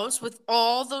the house with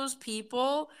all those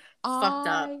people, fucked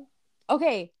up.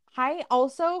 Okay.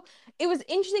 It was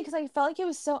interesting because I felt like it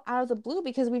was so out of the blue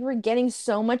because we were getting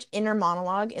so much inner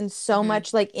monologue and so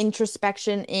much like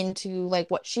introspection into like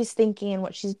what she's thinking and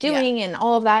what she's doing and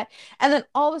all of that. And then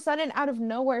all of a sudden, out of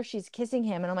nowhere, she's kissing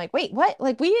him. And I'm like, wait, what?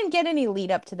 Like, we didn't get any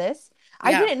lead up to this.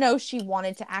 I didn't know she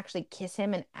wanted to actually kiss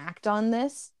him and act on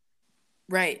this.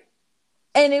 Right.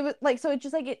 And it was like, so it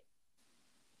just like it.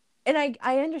 And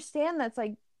I understand that's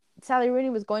like, Sally Rooney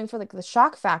was going for like the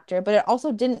shock factor, but it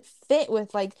also didn't fit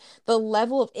with like the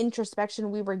level of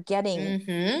introspection we were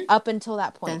getting up until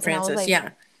that point. From Frances,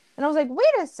 and I was like, wait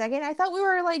a second, I thought we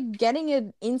were like getting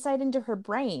an insight into her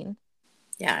brain.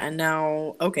 Yeah, and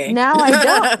now, okay. Now I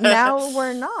don't. Now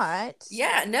we're not.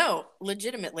 Yeah, no,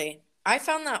 legitimately. I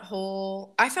found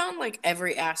like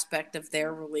every aspect of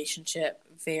their relationship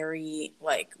very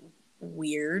like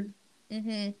weird.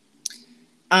 Mm-hmm.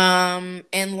 And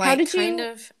like how did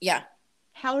you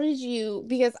how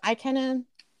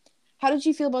did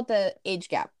you feel about the age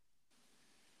gap?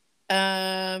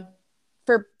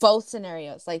 For both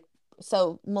scenarios. Like,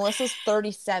 so Melissa's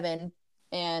 37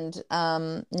 and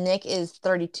Nick is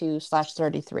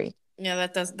 32/33. Yeah,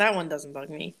 that one doesn't bug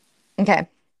me. Okay.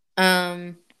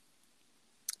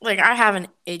 Like I have an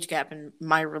age gap in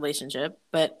my relationship,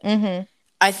 but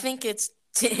I think it's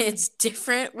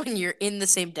different when you're in the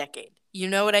same decade. You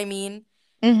know what I mean?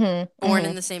 Born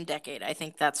in the same decade. I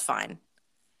think that's fine.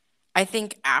 I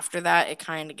think after that, it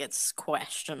kind of gets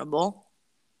questionable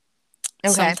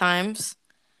sometimes.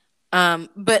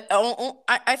 But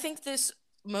I think this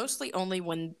mostly only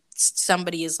when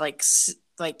somebody is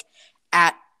like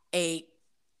at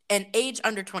an age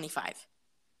under 25.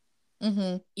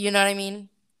 You know what I mean?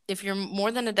 If you're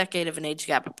more than a decade of an age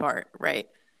gap apart, right?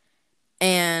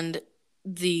 And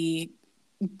the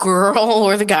girl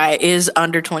or the guy is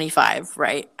under 25,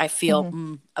 right? I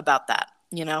feel about that,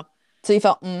 you know? So you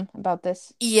felt about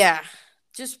this? Yeah.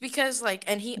 Just because, like,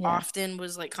 and he often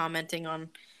was, like, commenting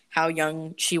on how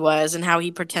young she was and how he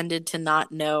pretended to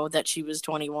not know that she was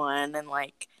 21 and,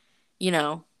 like, you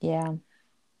know. Yeah.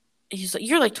 He's like,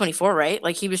 you're like 24, right?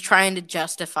 Like, he was trying to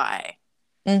justify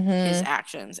his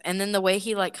actions. And then the way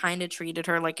he, like, kind of treated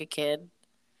her like a kid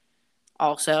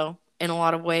also in a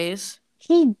lot of ways.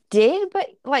 He did, but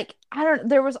like I don't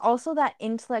there was also that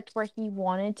intellect where he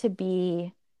wanted to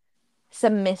be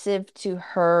submissive to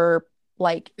her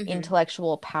like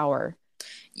intellectual power.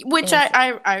 Which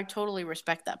I totally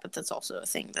respect that, but that's also a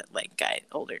thing that like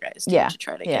older guys do to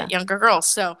try to get younger girls.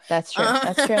 So that's true.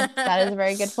 That's true. That is a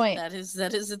very good point. That is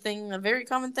a thing, a very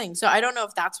common thing. So I don't know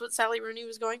if that's what Sally Rooney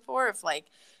was going for, if like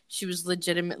she was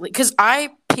legitimately, because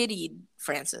I pitied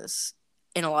Frances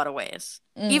in a lot of ways,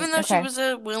 even though she was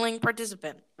a willing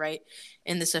participant, right,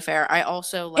 in this affair. I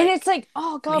also like, and it's like,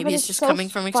 oh god, maybe but it's just coming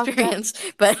from experience,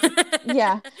 but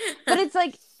yeah, but it's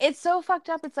like it's so fucked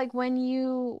up. It's like when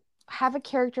you have a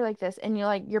character like this and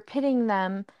you're pitting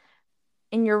them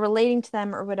and you're relating to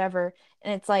them or whatever,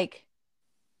 and it's like,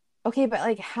 okay, but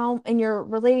like how, and you're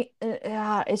relating,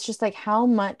 it's just like how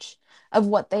much of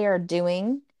what they are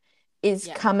doing is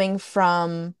coming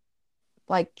from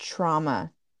like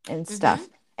trauma and stuff.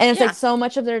 And it's like so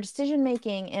much of their decision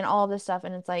making and all this stuff.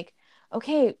 And it's like,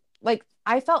 okay, like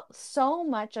I felt so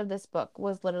much of this book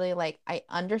was literally like, I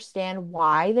understand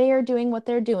why they are doing what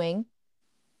they're doing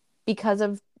because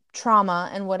of trauma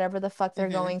and whatever the fuck they're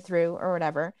going through or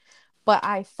whatever. But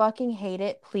I fucking hate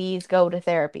it. Please go to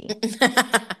therapy.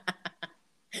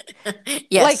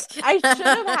 Yes. Like I should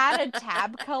have had a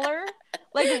tab color.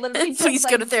 Like literally just please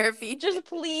go to therapy. Just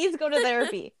please go to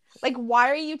therapy. Like, why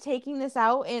are you taking this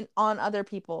out on other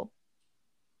people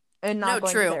and not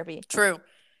going to therapy? True.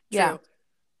 Yeah.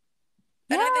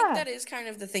 And I think that is kind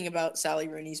of the thing about Sally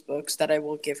Rooney's books that I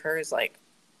will give her is like,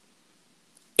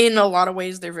 in a lot of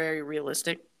ways, they're very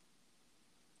realistic.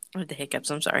 With the hiccups,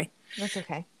 I'm sorry. That's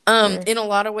okay. In a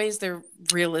lot of ways, they're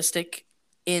realistic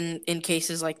in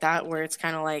cases like that, where it's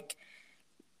kind of like,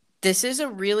 this is a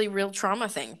really real trauma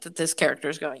thing that this character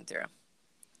is going through.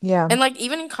 Yeah. And like,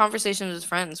 even in conversations with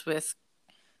friends, with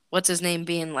what's his name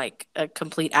being like a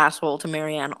complete asshole to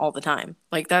Marianne all the time.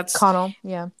 Like, that's Connell.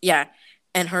 Yeah. Yeah.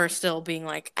 And her still being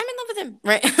like, I'm in love with him,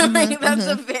 right? Like,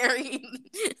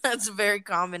 that's a very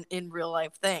common in real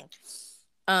life thing.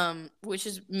 Which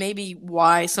is maybe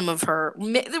why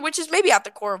which is maybe at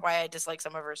the core of why I dislike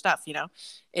some of her stuff, you know?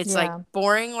 It's like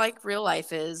boring like real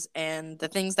life is, and the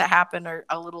things that happen are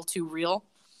a little too real.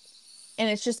 And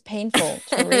it's just painful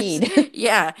to read.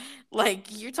 Yeah. Like,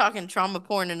 you're talking trauma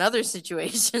porn in other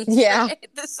situations. Yeah. Right?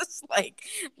 This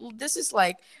is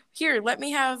like, here, let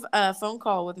me have a phone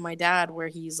call with my dad where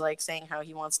he's like saying how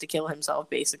he wants to kill himself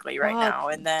basically right now.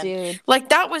 And then, dude, like,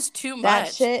 that was too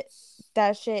much.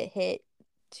 That shit hit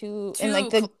too, and like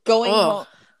the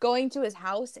going to his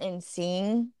house and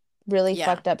seeing really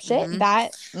fucked up shit.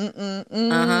 That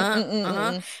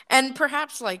and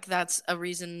perhaps like that's a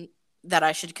reason that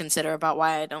I should consider about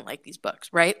why I don't like these books,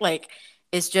 right? Like,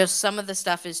 it's just some of the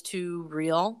stuff is too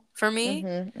real for me,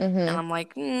 and I'm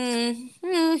like,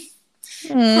 I'd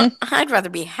rather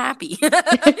be happy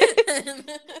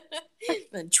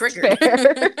than triggered.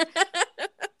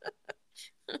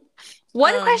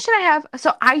 One question I have,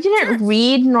 so I didn't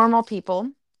read Normal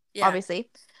People, obviously,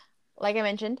 like I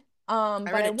mentioned. But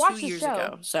I watched 2 years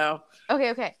ago. So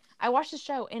okay. I watched the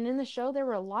show, and in the show there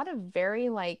were a lot of very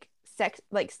like sex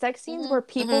scenes where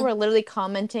people were literally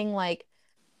commenting like,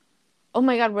 "Oh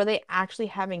my god, were they actually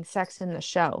having sex in the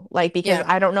show?" Like, because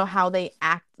I don't know how they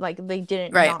act, like they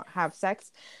didn't not have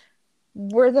sex.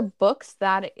 Were the books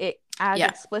that as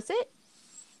explicit?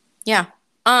 Yeah.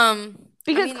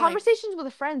 Because Conversations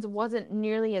with Friends wasn't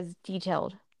nearly as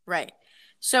detailed. Right.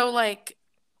 So like,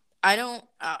 I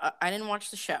didn't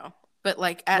watch the show, but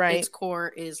like at its core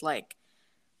is like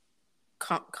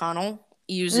Connell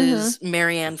uses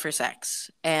Marianne for sex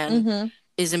and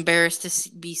is embarrassed to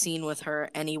be seen with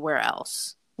her anywhere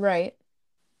else. Right.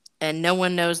 And no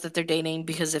one knows that they're dating,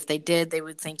 because if they did, they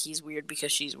would think he's weird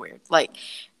because she's weird. Like,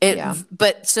 it. Yeah.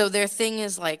 But so their thing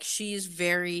is like, she's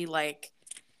very like,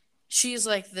 she's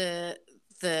like the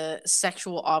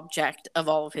sexual object of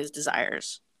all of his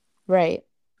desires. Right.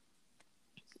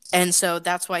 And so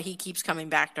that's why he keeps coming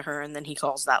back to her, and then he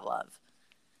calls that love.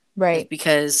 Right. It's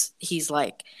because he's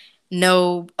like,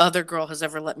 no other girl has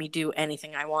ever let me do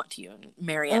anything I want to you. And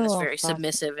Marianne is very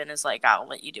submissive and is like, I'll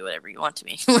let you do whatever you want to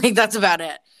me. Like, that's about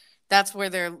it. That's where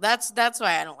that's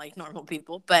why I don't like Normal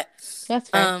People. But that's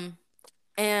fair.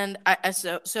 And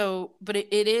but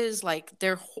it is like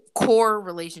their core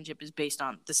relationship is based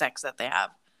on the sex that they have.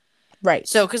 Right.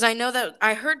 So, because I know that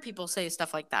I heard people say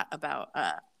stuff like that about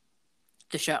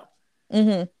the show.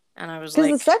 And I was like,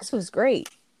 because the sex was great.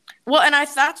 Well, and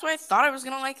that's why I thought I was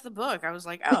gonna like the book. I was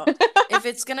like, oh, if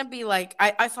it's gonna be like,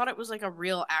 I thought it was like a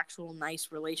real, actual, nice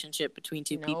relationship between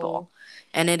two No. people,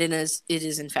 and it is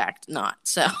in fact not.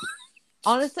 So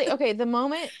Honestly, okay, the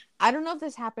moment, I don't know if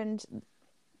this happened,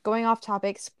 going off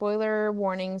topic, spoiler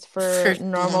warnings for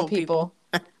normal people.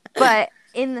 But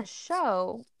in the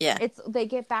show, yeah, they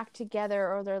get back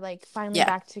together, or they're like finally Yeah.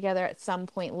 back together at some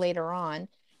point later on.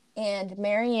 And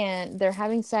Marianne, they're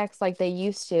having sex like they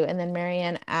used to, and then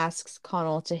Marianne asks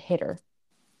Connell to hit her.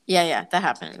 yeah, that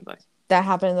happened in the book. That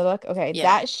happened in the book? Okay, Yeah.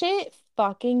 that shit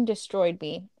fucking destroyed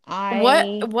me.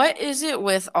 What is it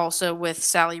with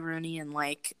Sally Rooney and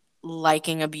like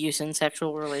liking abuse in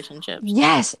sexual relationships?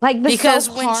 Yes, like the Because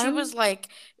self-harm. when she was like,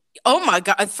 oh my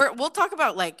God, we'll talk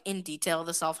about like in detail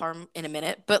the self-harm in a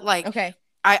minute, but like, okay,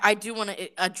 I do want to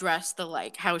address the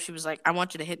like how she was like, I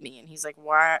want you to hit me, and he's like,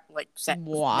 why? Like,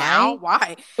 Why? now?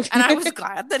 Why? And I was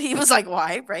glad that he was like,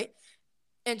 why? Right?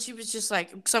 And she was just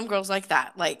like, some girls like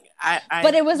that. Like,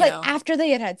 but it was like know, after they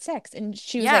had sex, and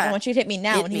she was like, I Yeah. want you to hit me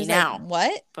now, Hit and me he's now. like,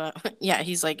 what? But yeah,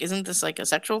 he's like, isn't this like a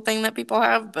sexual thing that people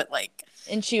have? But like,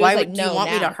 And she was why like, would no, you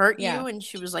want me to now. hurt Yeah. you? And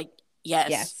she was like, yes.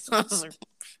 Yes. I was like,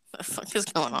 what the fuck is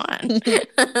going on?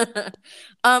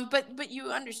 But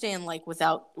you understand, like,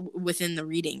 within the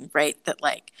reading, right? That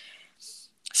like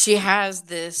she has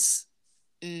this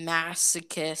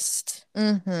masochist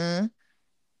Mm-hmm.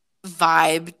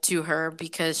 vibe to her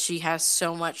because she has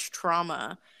so much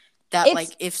trauma that It's-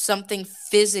 like if something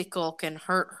physical can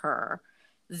hurt her,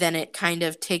 then it kind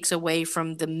of takes away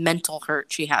from the mental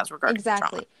hurt she has regarding the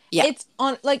trauma. Yeah. It's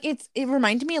on like it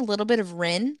reminded me a little bit of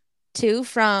Rin too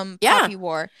from Yeah. Poppy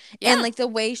War. Yeah. And like the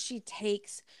way she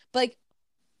takes, like,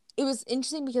 it was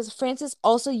interesting because Frances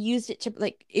also used it to,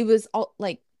 like, it was all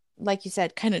like you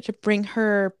said, kind of to bring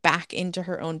her back into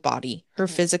her own body, her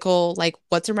physical, like,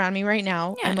 what's around me right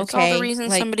now. Yeah, I'm it's okay. all the reasons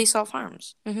like, somebody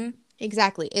self-harms.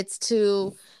 exactly. It's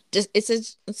to just,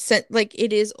 like,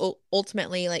 it is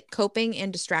ultimately like coping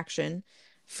and distraction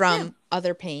from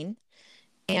other pain.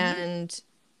 And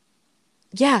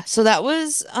yeah, so that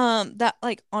was that,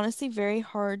 like, honestly very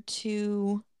hard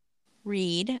to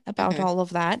read about all of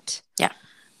that. Yeah.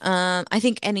 I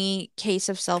think any case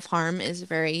of self-harm is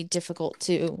very difficult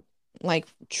to, like,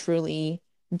 truly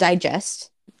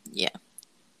digest. Yeah.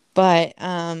 But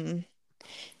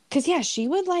cuz yeah,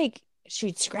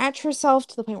 she'd scratch herself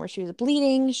to the point where she was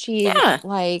bleeding. She'd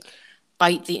like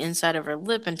bite the inside of her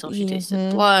lip until she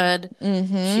tasted blood.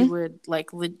 She would like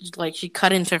she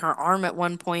cut into her arm at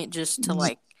one point just to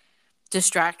like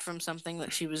distract from something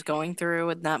that she was going through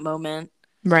in that moment.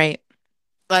 Right.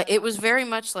 But it was very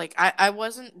much like I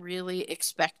wasn't really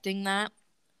expecting that.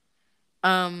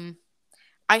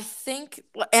 I think,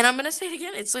 and I'm gonna say it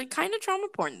again, it's like kind of trauma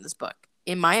porn in this book,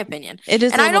 in my opinion. It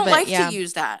is, and I don't like to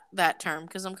use that term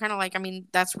because I'm kind of like, I mean,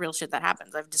 that's real shit that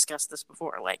happens. I've discussed this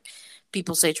before. Like,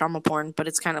 people say trauma porn, but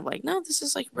it's kind of like, no, this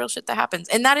is like real shit that happens,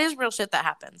 and that is real shit that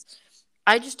happens.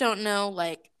 I just don't know,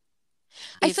 like,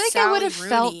 I feel like I would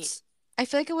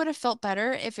have felt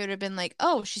better if it would have been like,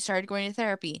 oh, she started going to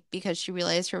therapy because she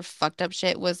realized her fucked up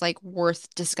shit was like worth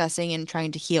discussing and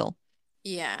trying to heal.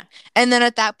 Yeah. And then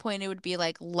at that point it would be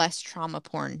like less trauma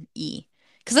porn-y.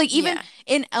 Because like even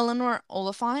in Eleanor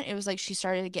Oliphant, it was like she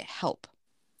started to get help.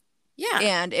 Yeah.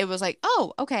 And it was like,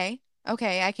 oh, okay,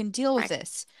 I can deal with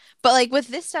this. But like with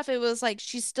this stuff, it was like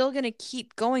she's still gonna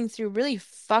keep going through really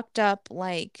fucked up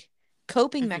like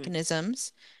coping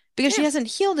mechanisms because she hasn't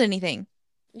healed anything.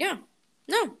 Yeah.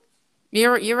 No.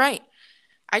 You're right.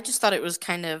 I just thought it was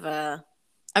kind of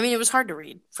I mean, it was hard to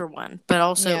read for one, but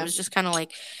also it was just kind of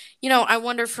like, you know, I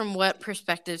wonder from what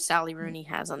perspective Sally Rooney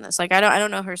has on this. Like, I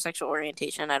don't know her sexual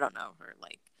orientation. I don't know her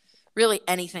like really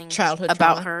anything about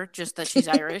trauma. her. Just that she's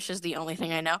Irish is the only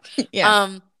thing I know.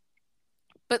 Yeah.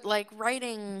 But like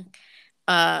writing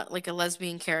like a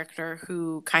lesbian character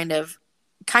who kind of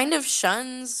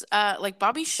shuns like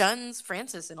Bobby shuns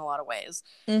Frances in a lot of ways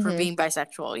for being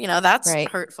bisexual. You know, that's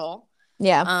hurtful.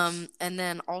 Yeah. And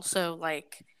then also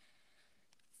like,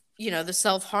 you know, the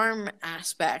self-harm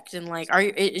aspect, and like,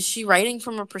 is she writing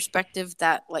from a perspective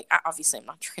that, like, obviously I'm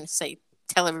not trying to say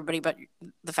tell everybody about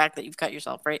the fact that you've cut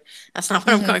yourself, right? That's not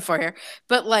what I'm going for here.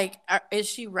 But like, is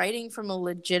she writing from a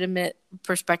legitimate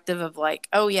perspective of like,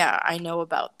 oh yeah, I know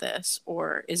about this,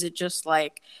 or is it just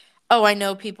like, oh, I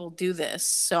know people do this,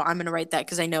 so I'm going to write that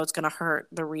because I know it's going to hurt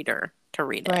the reader to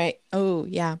read it, right? Oh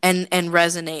yeah, and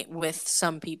resonate with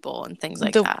some people and things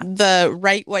like that. The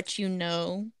write what you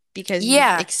know because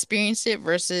you've experienced it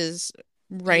versus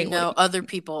write, you know, other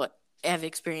people have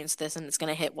experienced this and it's going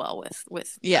to hit well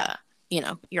with you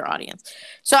know, your audience.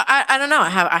 So I don't know. I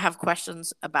have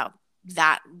questions about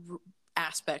that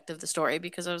aspect of the story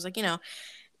because I was like, you know,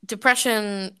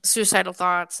 depression, suicidal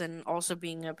thoughts, and also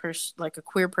being a person, like a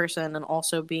queer person, and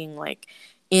also being like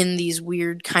in these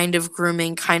weird kind of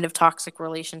grooming, kind of toxic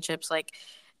relationships. Like,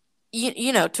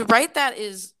 you know, to write that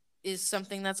is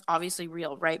something that's obviously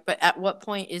real, right? But at what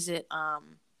point is it,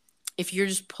 if you're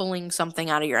just pulling something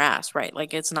out of your ass, right?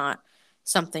 Like, it's not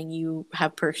something you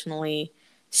have personally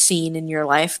seen in your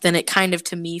life, then it kind of,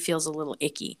 to me, feels a little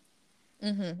icky.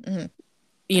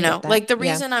 You know, like the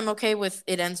reason I'm okay with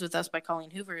It Ends With Us by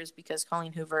Colleen Hoover is because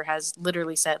Colleen Hoover has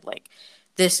literally said, like,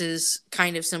 this is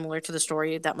kind of similar to the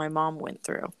story that my mom went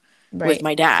through with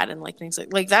my dad, and like things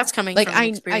like that's coming from an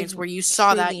experience where you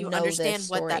saw that, you understand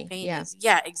what that pain is.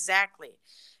 Yeah, exactly.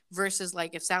 Versus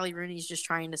like if Sally Rooney's just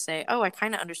trying to say, oh, I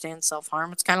kind of understand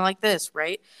self-harm. It's kind of like this,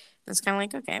 right? And it's kind of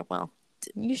like, okay, well,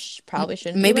 you probably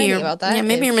shouldn't be writing about that. Yeah,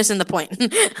 maybe you're missing the point.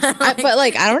 Like, but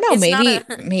like, I don't know.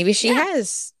 Maybe she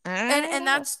has. And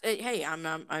that's, hey, I'm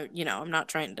not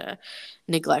trying to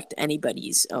neglect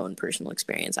anybody's own personal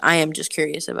experience. I am just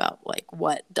curious about like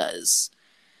what does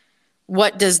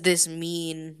this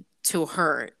mean to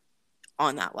her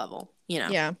on that level? You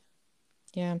know?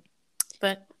 Yeah.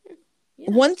 But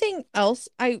one thing else,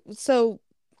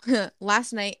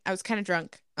 last night I was kind of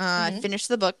drunk. I finished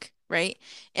the book. Right.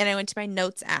 And I went to my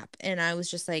notes app and I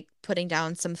was just like putting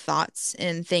down some thoughts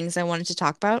and things I wanted to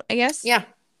talk about, I guess. Yeah.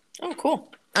 Oh, cool.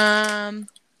 Okay.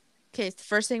 So the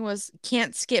first thing was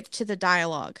can't skip to the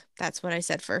dialogue. That's what I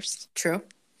said first. True.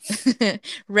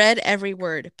 Read every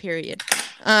word, period.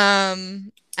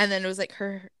 And then it was like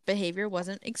her behavior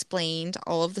wasn't explained.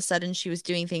 All of a sudden she was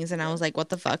doing things and I was like, what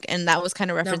the fuck? And that was kind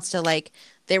of reference to like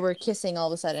they were kissing all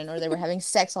of a sudden or they were having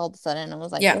sex all of a sudden. And I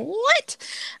was like, what?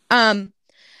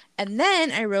 And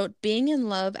then I wrote being in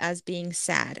love as being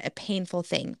sad, a painful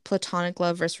thing, platonic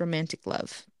love versus romantic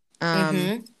love.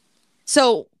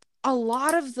 So a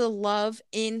lot of the love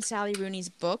in Sally Rooney's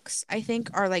books, I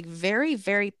think, are like very,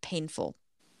 very painful.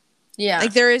 Yeah.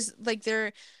 Like there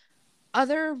are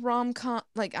other rom-com,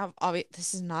 like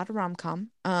this is not a rom-com,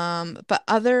 but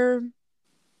other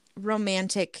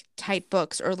romantic type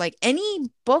books or like any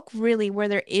book really where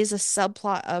there is a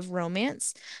subplot of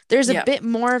romance, there's a bit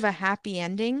more of a happy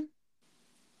ending.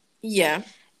 Yeah.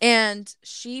 And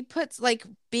she puts like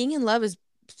being in love is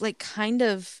like kind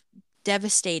of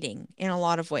devastating in a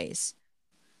lot of ways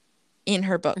in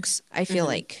her books, I feel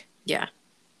like. Yeah.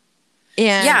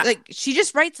 And like she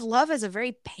just writes love as a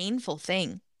very painful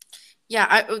thing.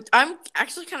 Yeah, I'm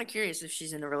actually kind of curious if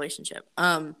she's in a relationship.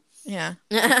 Yeah.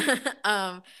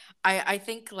 I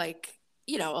think like,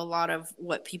 you know, a lot of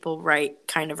what people write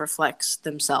kind of reflects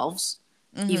themselves,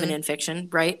 even in fiction,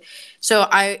 right? So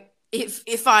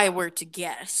if I were to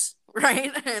guess,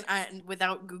 right, and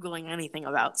without Googling anything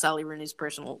about Sally Rooney's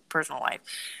personal life,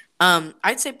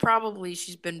 I'd say probably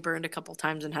she's been burned a couple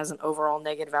times and has an overall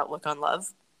negative outlook on love.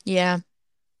 Yeah.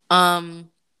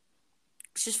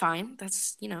 Which is fine.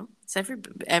 That's, you know, it's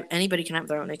anybody can have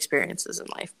their own experiences in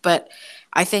life. But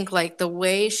I think like the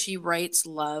way she writes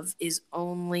love is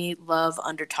only love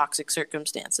under toxic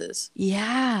circumstances.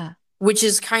 Yeah. Which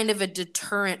is kind of a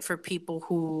deterrent for people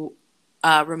who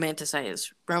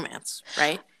romanticize romance,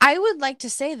 right? I would like to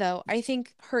say, though, I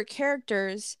think her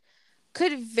characters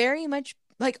could very much,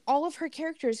 like, all of her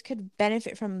characters could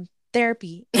benefit from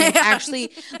therapy and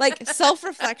actually, like,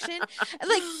 self-reflection.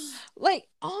 Like,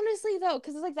 honestly, though,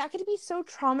 because, like, that could be so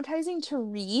traumatizing to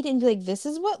read and be like, this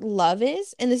is what love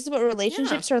is and this is what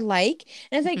relationships are like.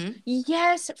 And it's like,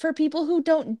 yes, for people who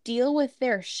don't deal with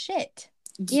their shit,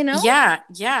 you know? Yeah,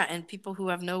 and people who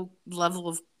have no level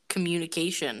of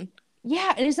communication.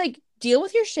 Yeah, and it's like, deal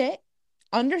with your shit,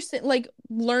 understand, like,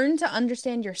 learn to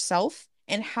understand yourself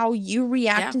and how you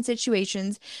react in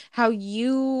situations, how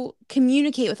you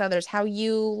communicate with others, how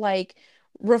you, like,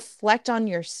 reflect on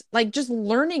your, like, just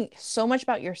learning so much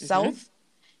about yourself.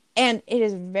 And it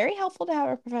is very helpful to have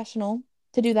a professional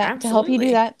to do that, to help you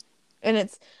do that. And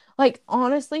it's, like,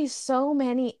 honestly, so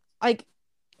many, like,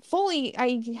 fully,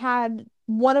 I had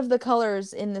one of the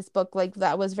colors in this book, like,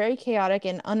 that was very chaotic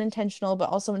and unintentional, but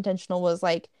also intentional, was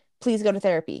like, please go to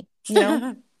therapy, you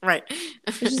know? Right.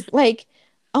 It's just like,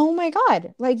 oh my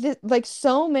God, like this, like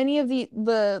so many of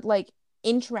the like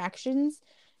interactions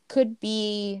could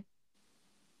be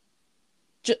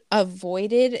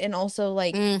avoided and also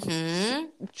like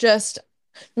just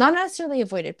not necessarily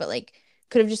avoided, but like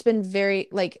could have just been very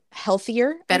like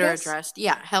healthier, better addressed.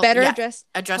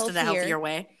 Addressed in a healthier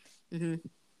way.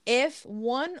 If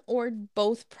one or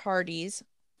both parties,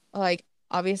 like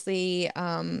obviously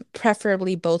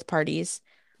preferably both parties,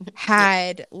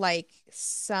 had like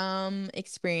some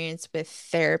experience with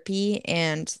therapy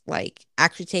and like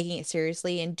actually taking it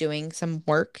seriously and doing some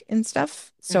work and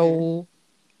stuff. So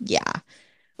yeah,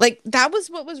 Like, that was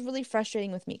what was really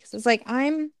frustrating with me, because it's like, I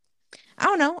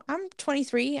don't know, I'm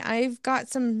 23. I've got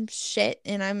some shit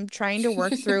and I'm trying to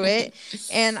work through it.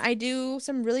 And I do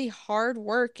some really hard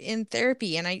work in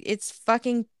therapy, and it's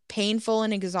fucking painful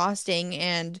and exhausting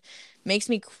and makes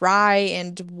me cry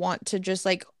and want to just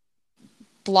like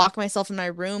block myself in my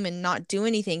room and not do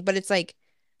anything. But it's like,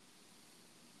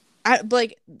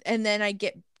 and then I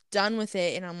get done with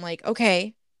it and I'm like,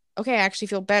 okay, I actually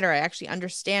feel better. I actually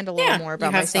understand a little Yeah, more you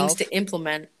about have things myself. to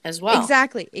implement as well.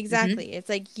 Exactly. It's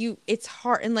like it's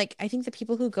hard. And like, I think the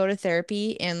people who go to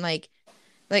therapy and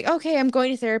okay, I'm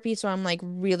going to therapy, so I'm like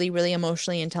really, really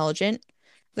emotionally intelligent.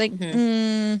 Like,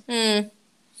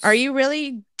 are you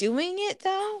really doing it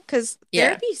though? Because Yeah.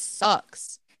 therapy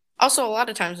sucks. Also, a lot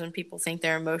of times when people think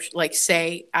they're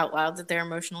say out loud that they're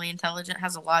emotionally intelligent,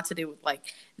 has a lot to do with like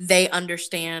they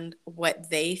understand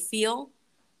what they feel,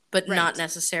 but not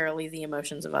necessarily the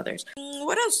emotions of others.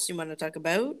 What else do you want to talk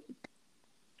about?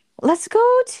 Let's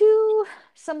go to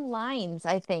some lines,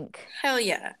 I think. Hell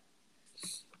yeah.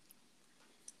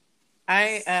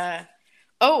 I'm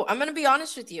gonna be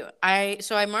honest with you. I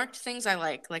marked things I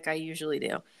like I usually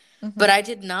do. But I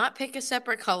did not pick a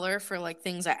separate color for like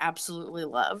things I absolutely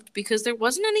loved, because there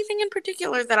wasn't anything in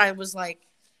particular that I was like,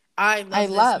 I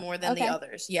love this more than the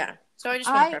others. Yeah. So I just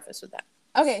want to preface with that.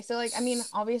 Okay, so like, I mean,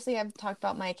 obviously I've talked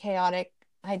about my chaotic,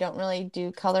 I don't really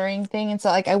do coloring thing. And so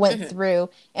like I went through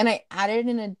and I added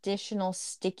an additional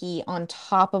sticky on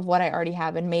top of what I already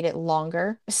have and made it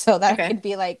longer so that I could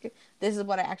be like, this is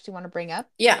what I actually want to bring up.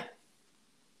 Yeah.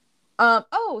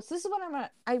 So this is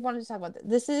what I wanted to talk about.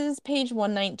 This is page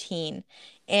 119.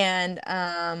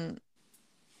 And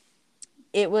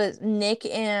it was Nick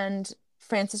and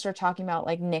Frances are talking about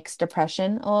like Nick's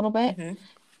depression a little bit.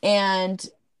 And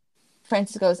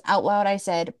Frances goes, out loud, I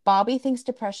said, Bobby thinks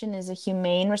depression is a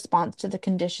humane response to the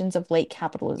conditions of late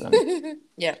capitalism.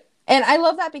 Yeah. And I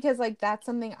love that, because like that's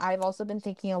something I've also been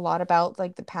thinking a lot about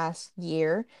like the past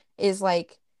year, is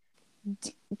like,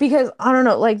 because I don't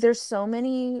know, like there's so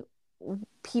many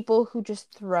people who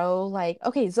just throw like,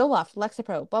 okay, Zoloft,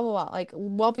 Lexapro, blah blah blah, like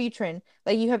Wellbutrin,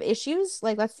 like you have issues,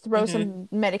 like let's throw some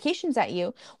medications at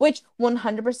you, which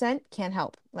 100% can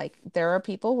help. Like there are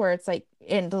people where it's like,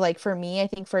 and like for me, I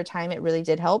think for a time it really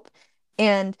did help.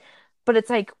 But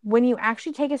it's like when you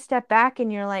actually take a step back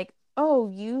and you're like, oh,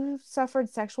 you suffered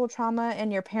sexual trauma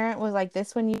and your parent was like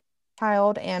this when you were a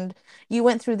child, and you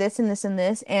went through this and this and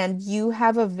this, and you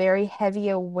have a very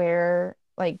heavy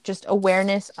just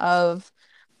awareness of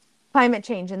climate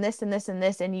change and this and this and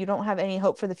this, and you don't have any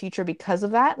hope for the future because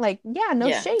of that. Like,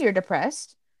 shit, you're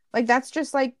depressed. Like that's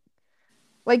just like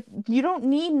you don't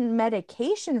need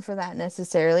medication for that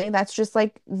necessarily. That's just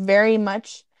like very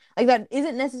much like that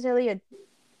isn't necessarily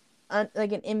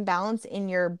like an imbalance in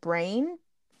your brain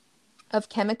of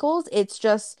chemicals. It's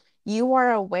just you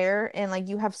are aware and like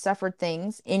you have suffered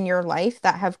things in your life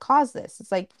that have caused this.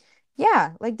 It's like,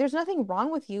 yeah, like there's nothing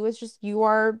wrong with you. It's just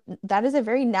that is a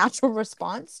very natural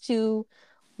response to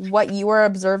what you are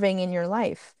observing in your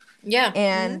life. Yeah.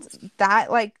 And that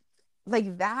like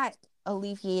that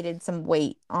alleviated some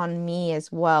weight on me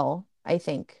as well, I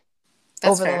think.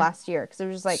 That's over fair. The last year, because it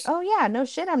was just like, oh yeah, no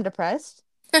shit, I'm depressed.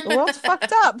 The world's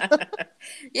fucked up.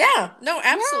 Yeah, no,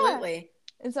 absolutely. Yeah.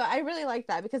 And so I really like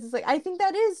that, because it's like, I think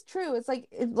that is true. It's like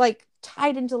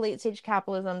tied into late stage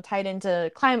capitalism, tied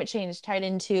into climate change, tied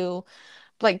into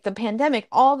like the pandemic,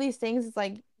 all these things. It's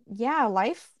like, yeah,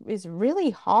 life is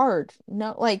really hard.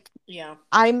 No, like, yeah,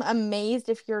 I'm amazed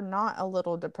if you're not a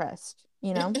little depressed,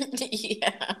 you know?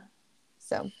 Yeah.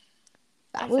 So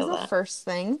that was the first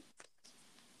thing.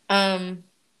 I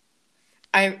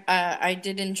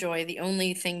did enjoy, the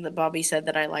only thing that Bobby said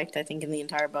that I liked, I think, in the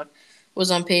entire book was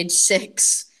on page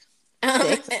 6.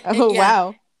 6? Oh, yeah.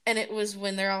 Wow. And it was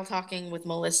when they're all talking with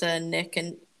Melissa and Nick,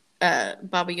 and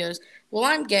Bobby goes, well,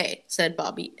 I'm gay, said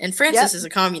Bobby, and Frances is a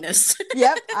communist.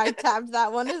 Yep, I tapped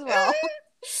that one as well.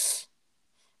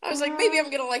 I was like, maybe I'm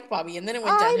going to like Bobby, and then it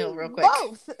went downhill real quick.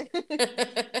 Both.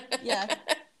 Yeah.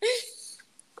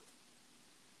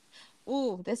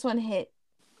 Ooh, this one hit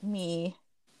me.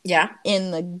 Yeah.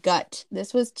 In the gut.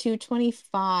 This was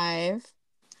 225.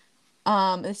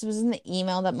 This was in the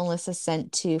email that Melissa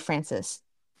sent to Frances.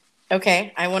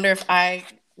 Okay. I wonder if I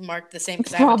marked the same,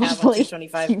 because I have a tab on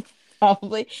 225.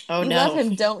 Probably. Oh, you no. love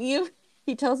him, don't you?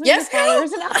 He tells me yes, his father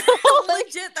is an alcoholic.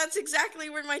 Legit, that's exactly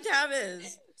where my tab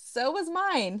is. So was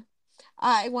mine.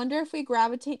 I wonder if we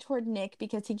gravitate toward Nick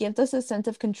because he gives us a sense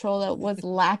of control that was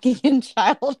lacking in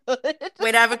childhood.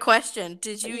 Wait, I have a question.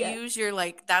 Did you use your,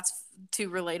 like, that's too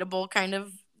relatable kind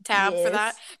of tab for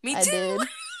that? Me too. I did.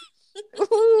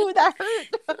 Ooh, that hurt.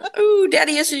 Ooh,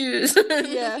 daddy issues.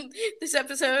 Yeah. This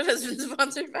episode has been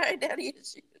sponsored by Daddy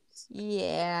Issues.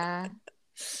 Yeah.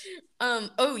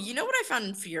 Oh, you know what I found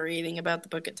infuriating about the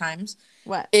book at times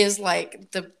What? is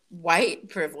like the white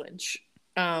privilege.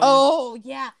 Oh,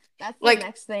 yeah. That's the like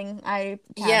next thing I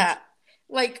yeah, tagged.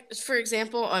 like for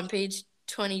example, on page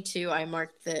 22, I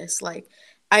marked this like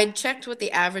I checked what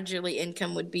the average yearly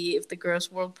income would be if the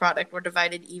gross world product were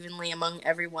divided evenly among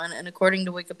everyone, and according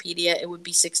to Wikipedia, it would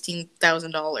be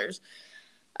 $16,000.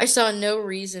 I saw no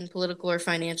reason, political or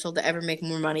financial, to ever make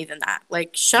more money than that.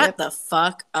 Like, shut Yep. the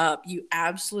fuck up, you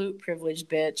absolute privileged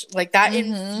bitch. Like, that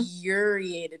Mm-hmm.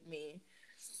 infuriated me.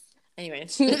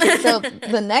 Anyways. So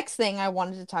the next thing I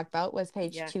wanted to talk about was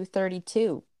page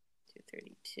 232.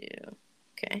 232.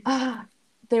 Okay.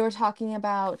 They were talking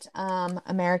about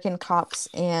American cops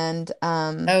and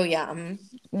Oh, yeah. I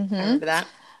remember that.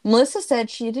 Melissa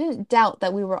said she didn't doubt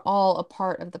that we were all a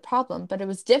part of the problem, but it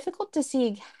was difficult to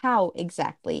see how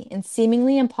exactly, and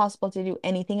seemingly impossible to do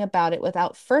anything about it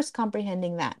without first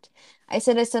comprehending that. I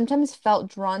said I sometimes felt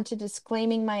drawn to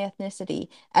disclaiming my ethnicity,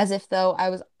 as if though I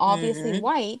was obviously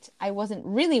white, I wasn't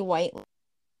really white like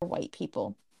white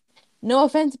people. No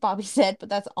offense, Bobby said, but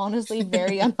that's honestly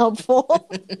very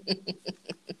unhelpful.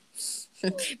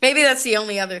 Maybe that's the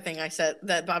only other thing I said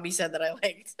that Bobby said that I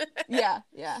liked. Yeah.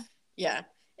 Yeah.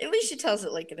 At least she tells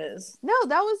it like it is. No,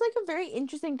 that was like a very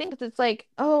interesting thing because it's like,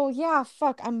 oh yeah,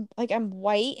 fuck, I'm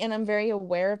white and I'm very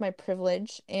aware of my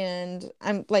privilege and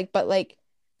I'm like, but like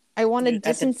I want to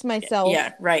distance myself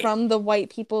from the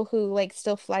white people who like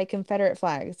still fly Confederate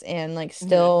flags and like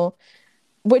still,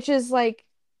 which is like,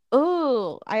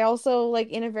 oh, I also like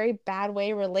in a very bad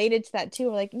way related to that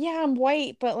too. Like, yeah, I'm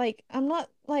white, but like I'm not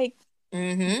like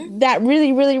that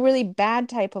really, really, really bad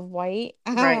type of white.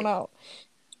 I don't know.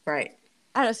 Right.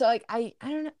 I don't know. So like I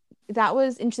don't know. That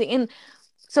was interesting. And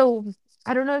so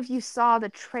I don't know if you saw the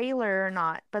trailer or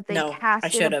not, but they I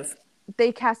should have.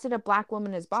 They casted a black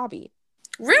woman as Bobby.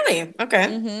 Really?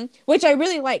 Okay. Which I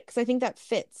really like because I think that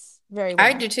fits very well.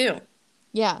 I do too.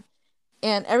 Yeah.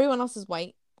 And everyone else is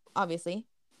white, obviously.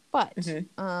 But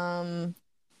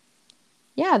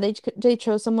yeah, they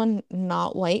chose someone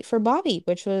not white for Bobby,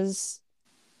 which was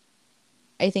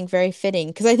I think very fitting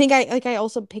because I think I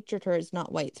also pictured her as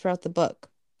not white throughout the book.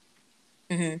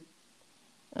 I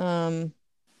don't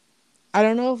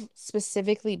know if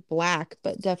specifically black,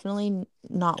 but definitely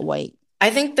not white. I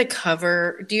think the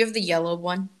cover. Do you have the yellow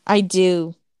one? I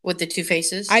do. With the two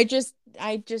faces? I just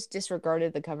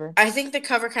disregarded the cover. I think the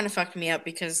cover kind of fucked me up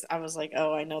because I was like,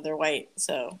 oh, I know they're white,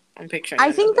 so I'm picturing.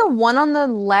 I think the one on the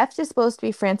left is supposed to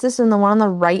be Frances, and the one on the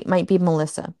right might be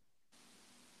Melissa.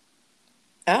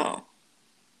 Oh.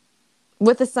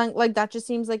 With the sun, like that just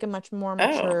seems like a much more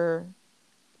mature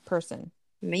person.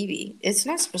 Maybe it's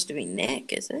not supposed to be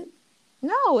Nick, is it?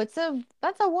 No, that's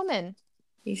a woman.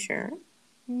 You sure?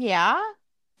 Yeah.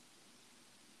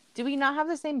 Do we not have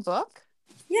the same book?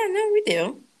 Yeah, no, we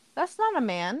do. That's not a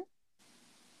man.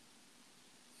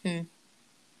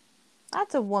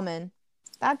 That's a woman.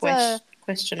 That's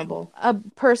questionable. A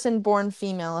person born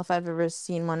female, if I've ever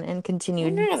seen one, and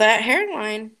continued. No, that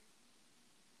hairline.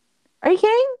 Are you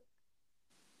kidding?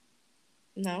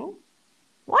 No.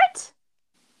 What?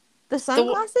 The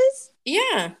sunglasses?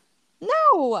 Yeah.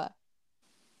 No.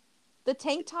 The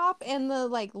tank top and the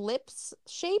like lips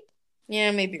shape?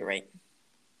 Yeah, maybe you're right.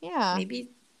 Yeah. Maybe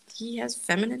he has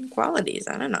feminine qualities.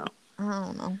 I don't know.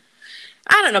 I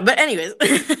don't know. But anyways.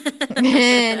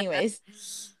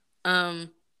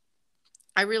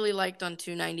 I really liked on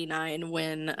 299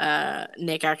 when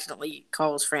Nick accidentally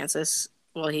calls Frances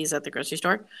while he's at the grocery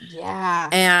store. Yeah.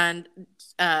 And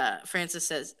Frances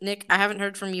says, Nick, I haven't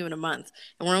heard from you in a month.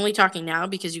 And we're only talking now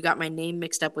because you got my name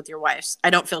mixed up with your wife's. I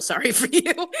don't feel sorry for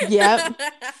you. Yep.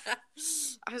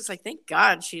 I was like, thank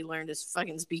God she learned to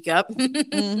fucking speak up.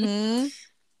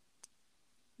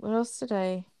 What else did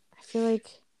I feel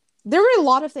like there were a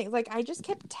lot of things. Like I just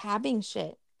kept tabbing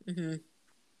shit.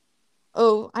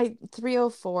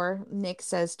 304, Nick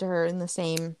says to her in the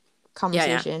same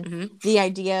conversation. The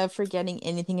idea of forgetting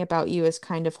anything about you is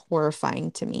kind of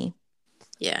horrifying to me.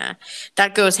 Yeah.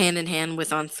 That goes hand in hand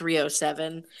with on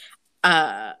 307.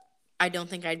 I don't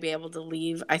think I'd be able to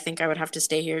leave. I think I would have to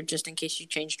stay here just in case you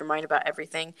changed your mind about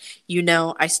everything. You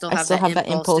know, I still have that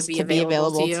impulse to be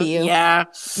available to you. Yeah.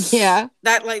 Yeah.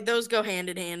 That like those go hand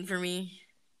in hand for me.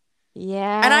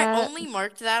 Yeah. And I only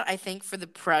marked that, I think, for the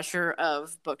pressure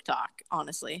of book talk,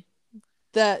 honestly.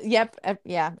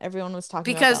 Everyone was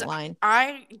talking about that line.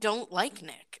 I don't like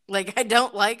Nick. Like, I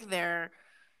don't like their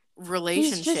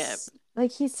relationship.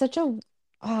 He's such a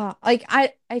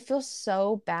I feel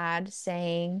so bad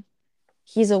saying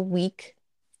he's a weak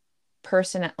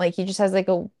person. Like he just has like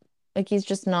a Like he's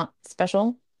just not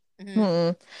special. Hmm. Hmm.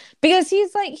 Because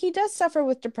he's like he does suffer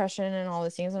with depression and all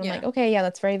these things. And I'm like, Yeah. okay, yeah,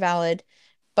 that's very valid.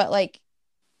 But like,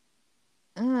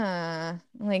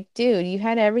 dude, you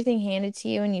had everything handed to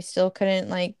you and you still couldn't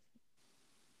like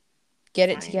get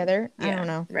it Fine. together. I don't Yeah.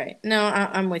 know. Right. No,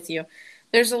 I'm with you.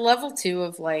 There's a level too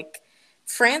of like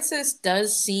Francis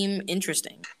does seem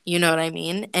interesting. You know what I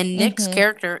mean? And Nick's Mm-hmm.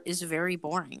 character is very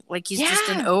boring. Like he's just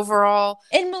an Yeah. overall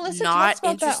And Melissa not talks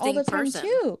about that all interesting the time person.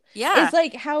 too. Yeah. It's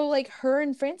like how like her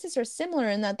and Francis are similar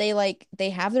in that they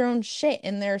have their own shit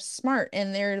and they're smart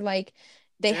and they're like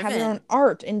they have their own Driven.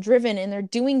 art and driven and they're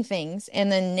doing things.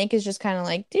 And then Nick is just kind of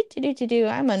like do do do do do.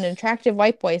 I'm an attractive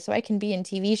white boy, so I can be in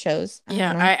TV shows. I don't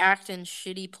Yeah, know. I act in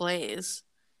shitty plays,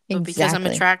 but because I'm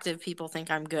Exactly. attractive, people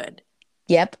think I'm good.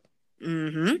 Yep.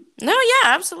 Mm-hmm. No, yeah,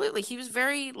 absolutely. He was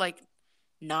very like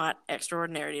not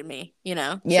extraordinary to me, you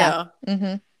know. Yeah. So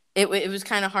Mm-hmm. it was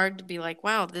kind of hard to be like,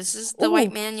 wow, this is the white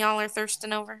Ooh, man y'all are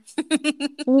thirsting over.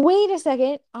 wait a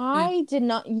second. Mm, I did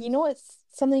not, you know what's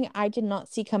something I did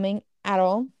not see coming at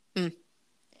all? mm.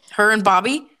 Her and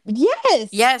Bobby. Yes.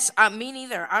 Yes, me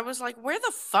neither. I was like, where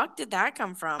the fuck did that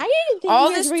come from? I didn't think All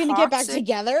you guys this were gonna get back toxic.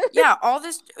 together. Yeah, all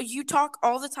this. You talk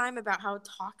all the time about how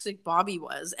toxic Bobby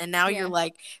was, and now you're Yeah.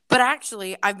 like, but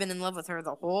actually, I've been in love with her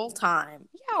the whole time.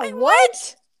 Yeah, Wait,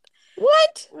 what? what?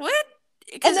 What? What?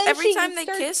 And Because then every she time they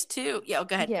starts, kiss, too. Yeah,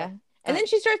 go ahead. Go, yeah. go And ahead. then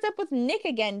she starts up with Nick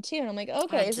again too. And I'm like, I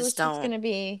okay, so just it's just don't. gonna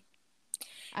be,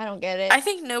 I don't get I it.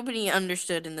 think nobody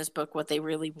understood in this book what they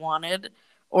really wanted,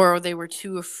 or they were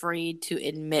too afraid to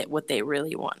admit what they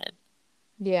really wanted.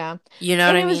 Yeah. You know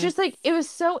what And I it was mean? just like, it was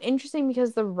so interesting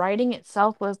because the writing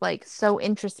itself was like so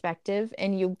introspective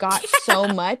and you got so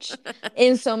much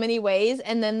in so many ways.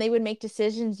 And then they would make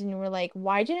decisions and you were like,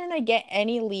 why didn't I get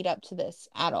any lead up to this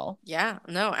at all? Yeah,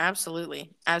 no, absolutely.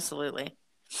 Absolutely.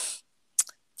 Do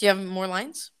you have more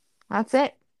lines? That's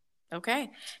it.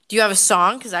 Okay. Do you have a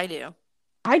song? Because I do.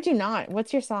 I do not.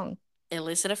 What's your song?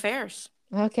 Illicit Affairs.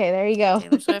 Okay, there you go.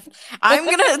 Taylor Swift. I'm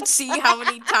gonna see how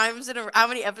many times how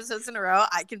many episodes in a row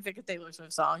I can pick a Taylor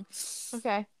Swift song.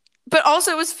 Okay. But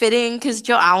also it was fitting because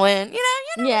Joe Allen,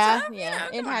 what's Yeah, up, yeah.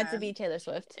 It come had to on. be Taylor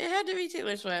Swift. It had to be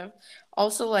Taylor Swift.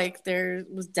 Also, like there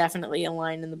was definitely a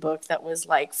line in the book that was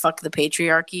like "fuck the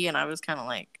patriarchy," and I was kind of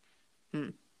like,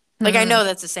 Like I Hmm. know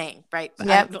that's a saying, right? But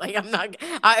Yep.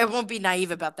 I won't be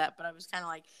naive about that. But I was kind of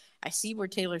like, I see where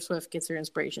Taylor Swift gets her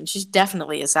inspiration. She's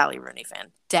definitely a Sally Rooney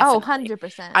fan. Oh, Definitely.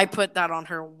 100%. I put that on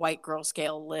her white girl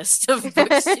scale list of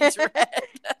books she's read.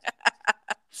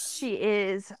 She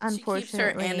is, She keeps her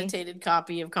unfortunately. annotated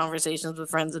copy of Conversations with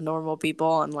Friends and Normal People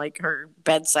on like her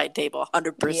bedside table,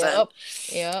 100%. Yep.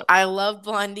 Yep. I love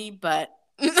Blondie, but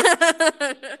Uh,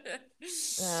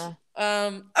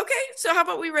 okay, so how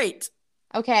about we rate?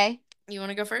 okay. You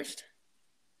want to go first?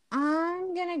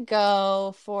 I'm gonna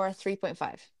go for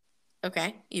 3.5.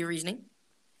 Okay, your reasoning.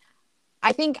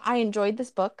 I think I enjoyed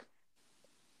this book.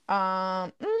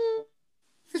 Um,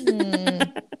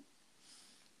 mm,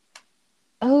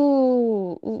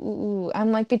 Oh,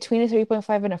 I'm like between a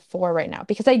 3.5 and a 4 right now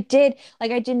because I did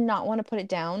not want to put it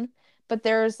down, but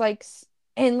there's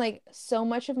and like so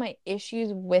much of my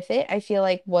issues with it, I feel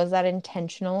like was that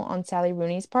intentional on Sally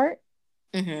Rooney's part?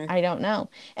 Mm-hmm. I don't know.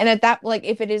 And at that, like,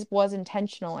 if it was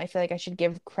intentional, I feel like I should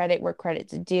give credit where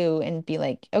credit's due and be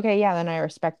like, okay, yeah, then I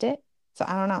respect it. So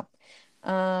I don't know.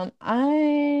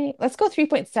 Let's go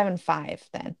 3.75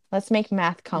 then. Let's make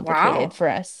math complicated Wow. for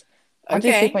us. I'll do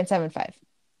Okay. 3.75.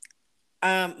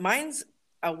 Mine's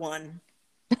a 1.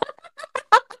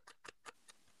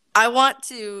 I want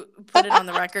to put it on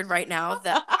the record right now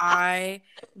that I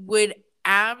would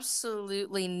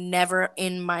absolutely never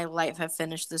in my life have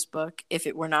finished this book if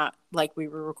it were not like we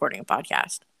were recording a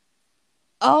podcast.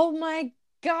 Oh my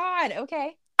God.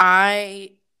 Okay.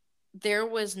 There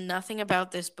was nothing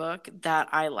about this book that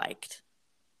I liked.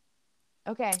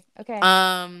 Okay.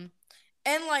 And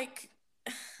like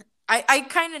I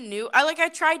kind of knew I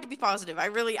tried to be positive.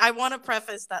 I want to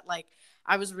preface that like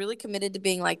I was really committed to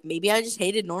being like maybe I just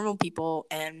hated normal people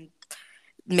and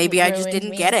maybe It I just ruined didn't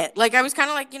me. get it. Like I was kind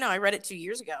of like, I read it 2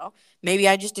 years ago. Maybe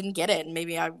I just didn't get it and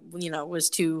maybe I was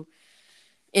too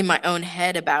in my own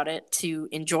head about it to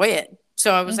enjoy it.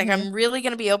 So I was like, I'm really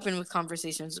going to be open with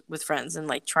Conversations with Friends and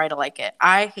like try to like it.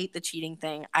 I hate the cheating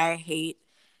thing. I hate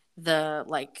the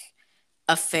like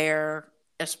affair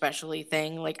especially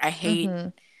thing. Like I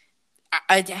hated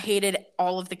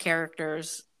all of the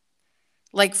characters.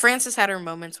 Like Frances had her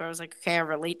moments where I was like, okay, I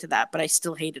relate to that, but I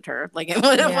still hated her. Like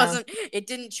it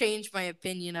didn't change my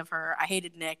opinion of her. I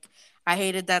hated Nick. I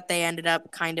hated that they ended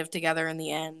up kind of together in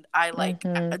the end.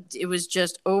 It was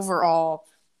just overall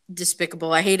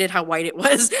despicable. I hated how white it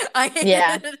was.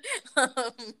 Yeah.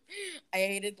 I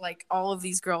hated like all of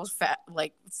these girls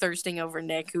like thirsting over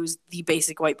Nick, who's the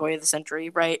basic white boy of the century,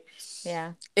 right?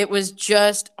 Yeah. It was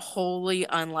just wholly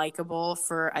unlikable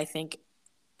for, I think,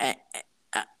 a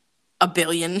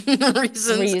billion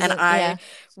reasons, and I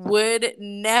would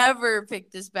never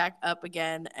pick this back up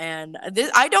again. And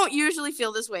I don't usually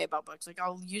feel this way about books. Like,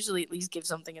 I'll usually at least give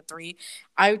something a 3.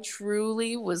 I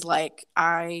truly was like,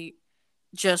 I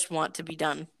just want to be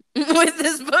done with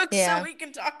this book so we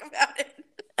can talk about it.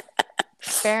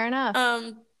 Fair enough.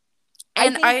 Go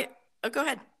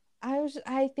ahead.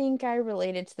 I think I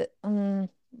related to the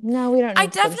no, we don't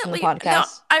need to put this in the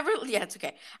podcast. It's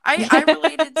okay. I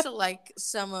related to like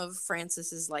some of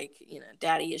Francis's like,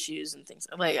 daddy issues and things.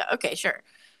 Like, okay, sure.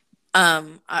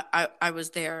 I was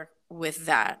there with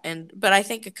that, but I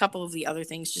think a couple of the other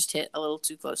things just hit a little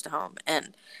too close to home.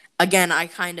 And again, I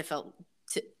kind of felt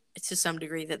to some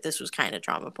degree that this was kind of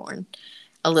trauma porn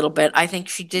a little bit. I think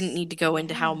she didn't need to go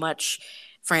into how much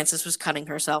Francis was cutting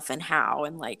herself and how,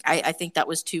 and like, I think that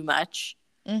was too much.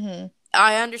 Mm-hmm.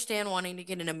 I understand wanting to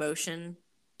get an emotion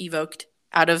evoked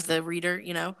out of the reader,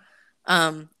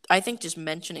 I think just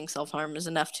mentioning self-harm is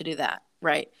enough to do that,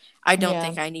 right? I don't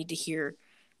think I need to hear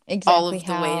all of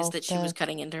the ways that she was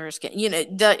cutting into her skin.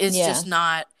 It's just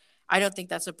not, I don't think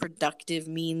that's a productive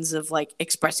means of like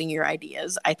expressing your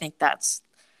ideas. I think that's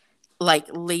like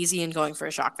lazy and going for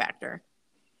a shock factor.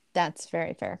 That's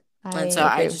very fair. I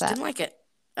just didn't like it.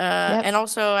 And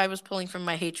also I was pulling from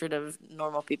my hatred of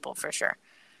normal people for sure.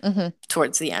 Mm-hmm.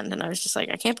 Towards the end, and I was just like,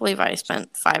 I can't believe I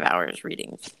spent 5 hours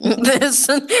reading this.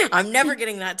 I'm never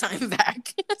getting that time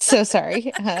back. So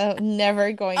sorry.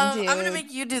 Never going to. I'm gonna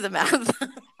make you do the math.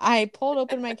 I pulled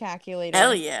open my calculator.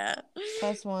 Hell yeah.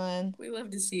 +1. We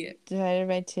love to see it. Divided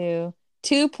by 2.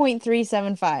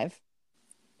 2.375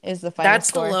 is the final That's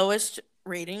score. the lowest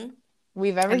rating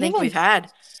we've ever we've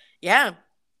had. Yeah.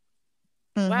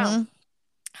 Mm-hmm. Wow.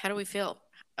 How do we feel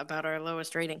about our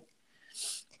lowest rating?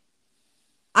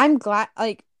 I'm glad,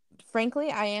 frankly,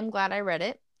 I am glad I read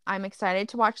it. I'm excited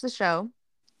to watch the show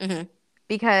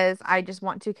because I just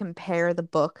want to compare the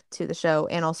book to the show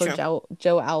and also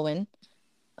Joe Alwyn.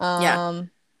 Yeah.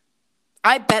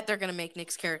 I bet they're going to make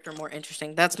Nick's character more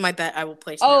interesting. That's my bet I will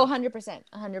place. Oh, 100%.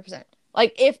 100%.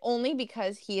 Like, if only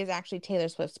because he is actually Taylor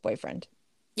Swift's boyfriend.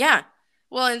 Yeah.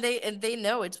 Well, and they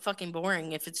know it's fucking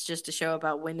boring if it's just a show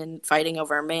about women fighting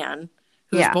over a man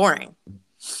who's boring.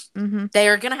 Mm-hmm. They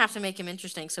are going to have to make him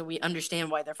interesting so we understand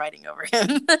why they're fighting over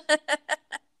him.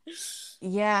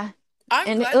 Yeah.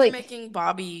 I'm glad they're making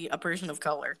Bobby a person of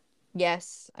color.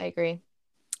 Yes, I agree.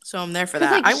 So I'm there for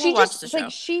that. I will watch the show.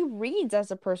 She reads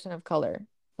as a person of color.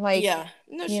 Yeah.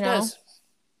 No, she does.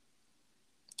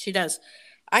 She does.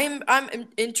 I'm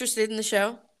interested in the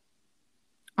show.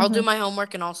 I'll do my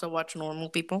homework and also watch Normal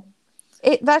People.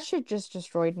 That shit just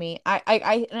destroyed me.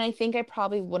 I think I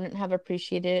probably wouldn't have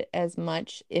appreciated it as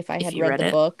much if I had read the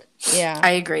book. Yeah.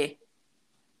 I agree.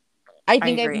 I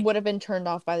think I would have been turned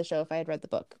off by the show if I had read the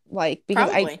book. Because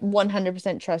probably. I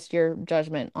 100% trust your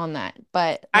judgment on that.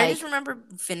 But I just remember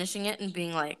finishing it and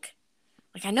being like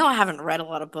I know I haven't read a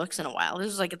lot of books in a while. This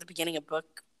was like at the beginning of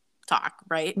book talk,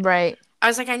 right? Right. I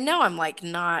was like, I know I'm like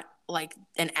not like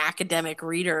an academic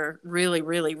reader really,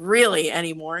 really, really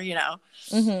anymore,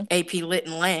 AP Lit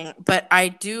and Lang, but I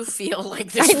do feel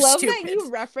like this is stupid. That you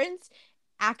reference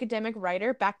academic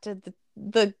writer back to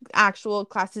the actual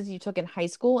classes you took in high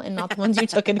school and not the ones you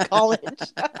took in college.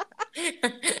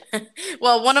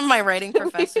 Well, one of my writing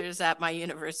professors at my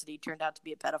university turned out to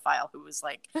be a pedophile who was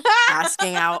like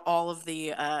asking out all of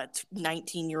the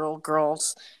 19-year-old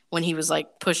girls when he was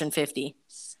like pushing 50.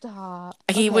 Stop.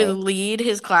 He would lead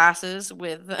his classes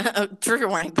with trigger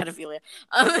warning pedophilia.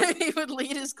 He would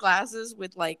lead his classes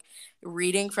with like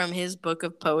reading from his book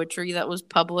of poetry that was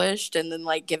published, and then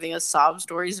like giving us sob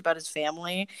stories about his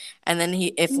family. And then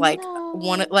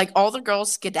all the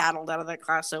girls skedaddled out of that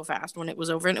class so fast when it was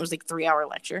over, and it was like a 3-hour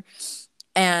lecture.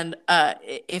 And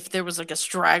if there was like a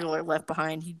straggler left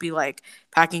behind, he'd be like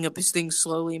packing up his things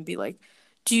slowly and be like,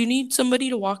 do you need somebody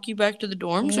to walk you back to the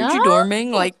dorms? No. Are you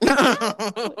dorming? Like, no.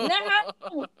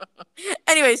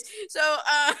 Anyways, so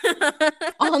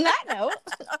on that note,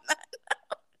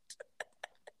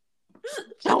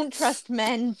 don't trust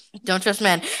men. Don't trust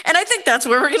men. And I think that's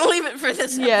where we're going to leave it for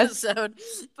this episode.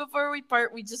 Before we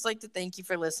part, we'd just like to thank you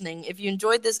for listening. If you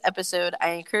enjoyed this episode,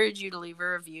 I encourage you to leave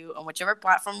a review on whichever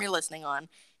platform you're listening on,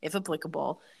 if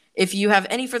applicable. If you have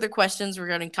any further questions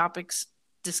regarding topics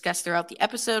discussed throughout the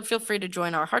episode, feel free to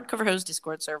join our Hardcover Hose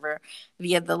Discord server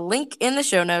via the link in the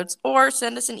show notes, or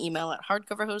send us an email at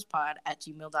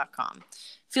hardcoverhosepod@gmail.com.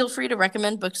 Feel free to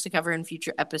recommend books to cover in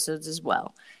future episodes as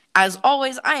well. As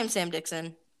always, I am Sam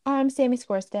Dixon. I'm Sammy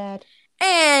Scorstad.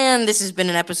 And this has been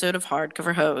an episode of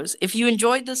Hardcover Hose. If you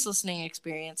enjoyed this listening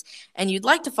experience and you'd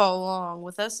like to follow along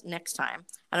with us next time,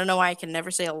 I don't know why I can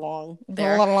never say along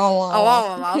there.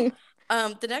 The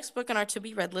next book on our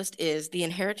to-be-read list is The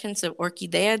Inheritance of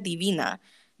Orquídea Divina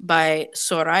by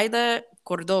Zoraida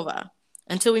Cordova.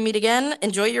 Until we meet again,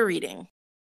 enjoy your reading.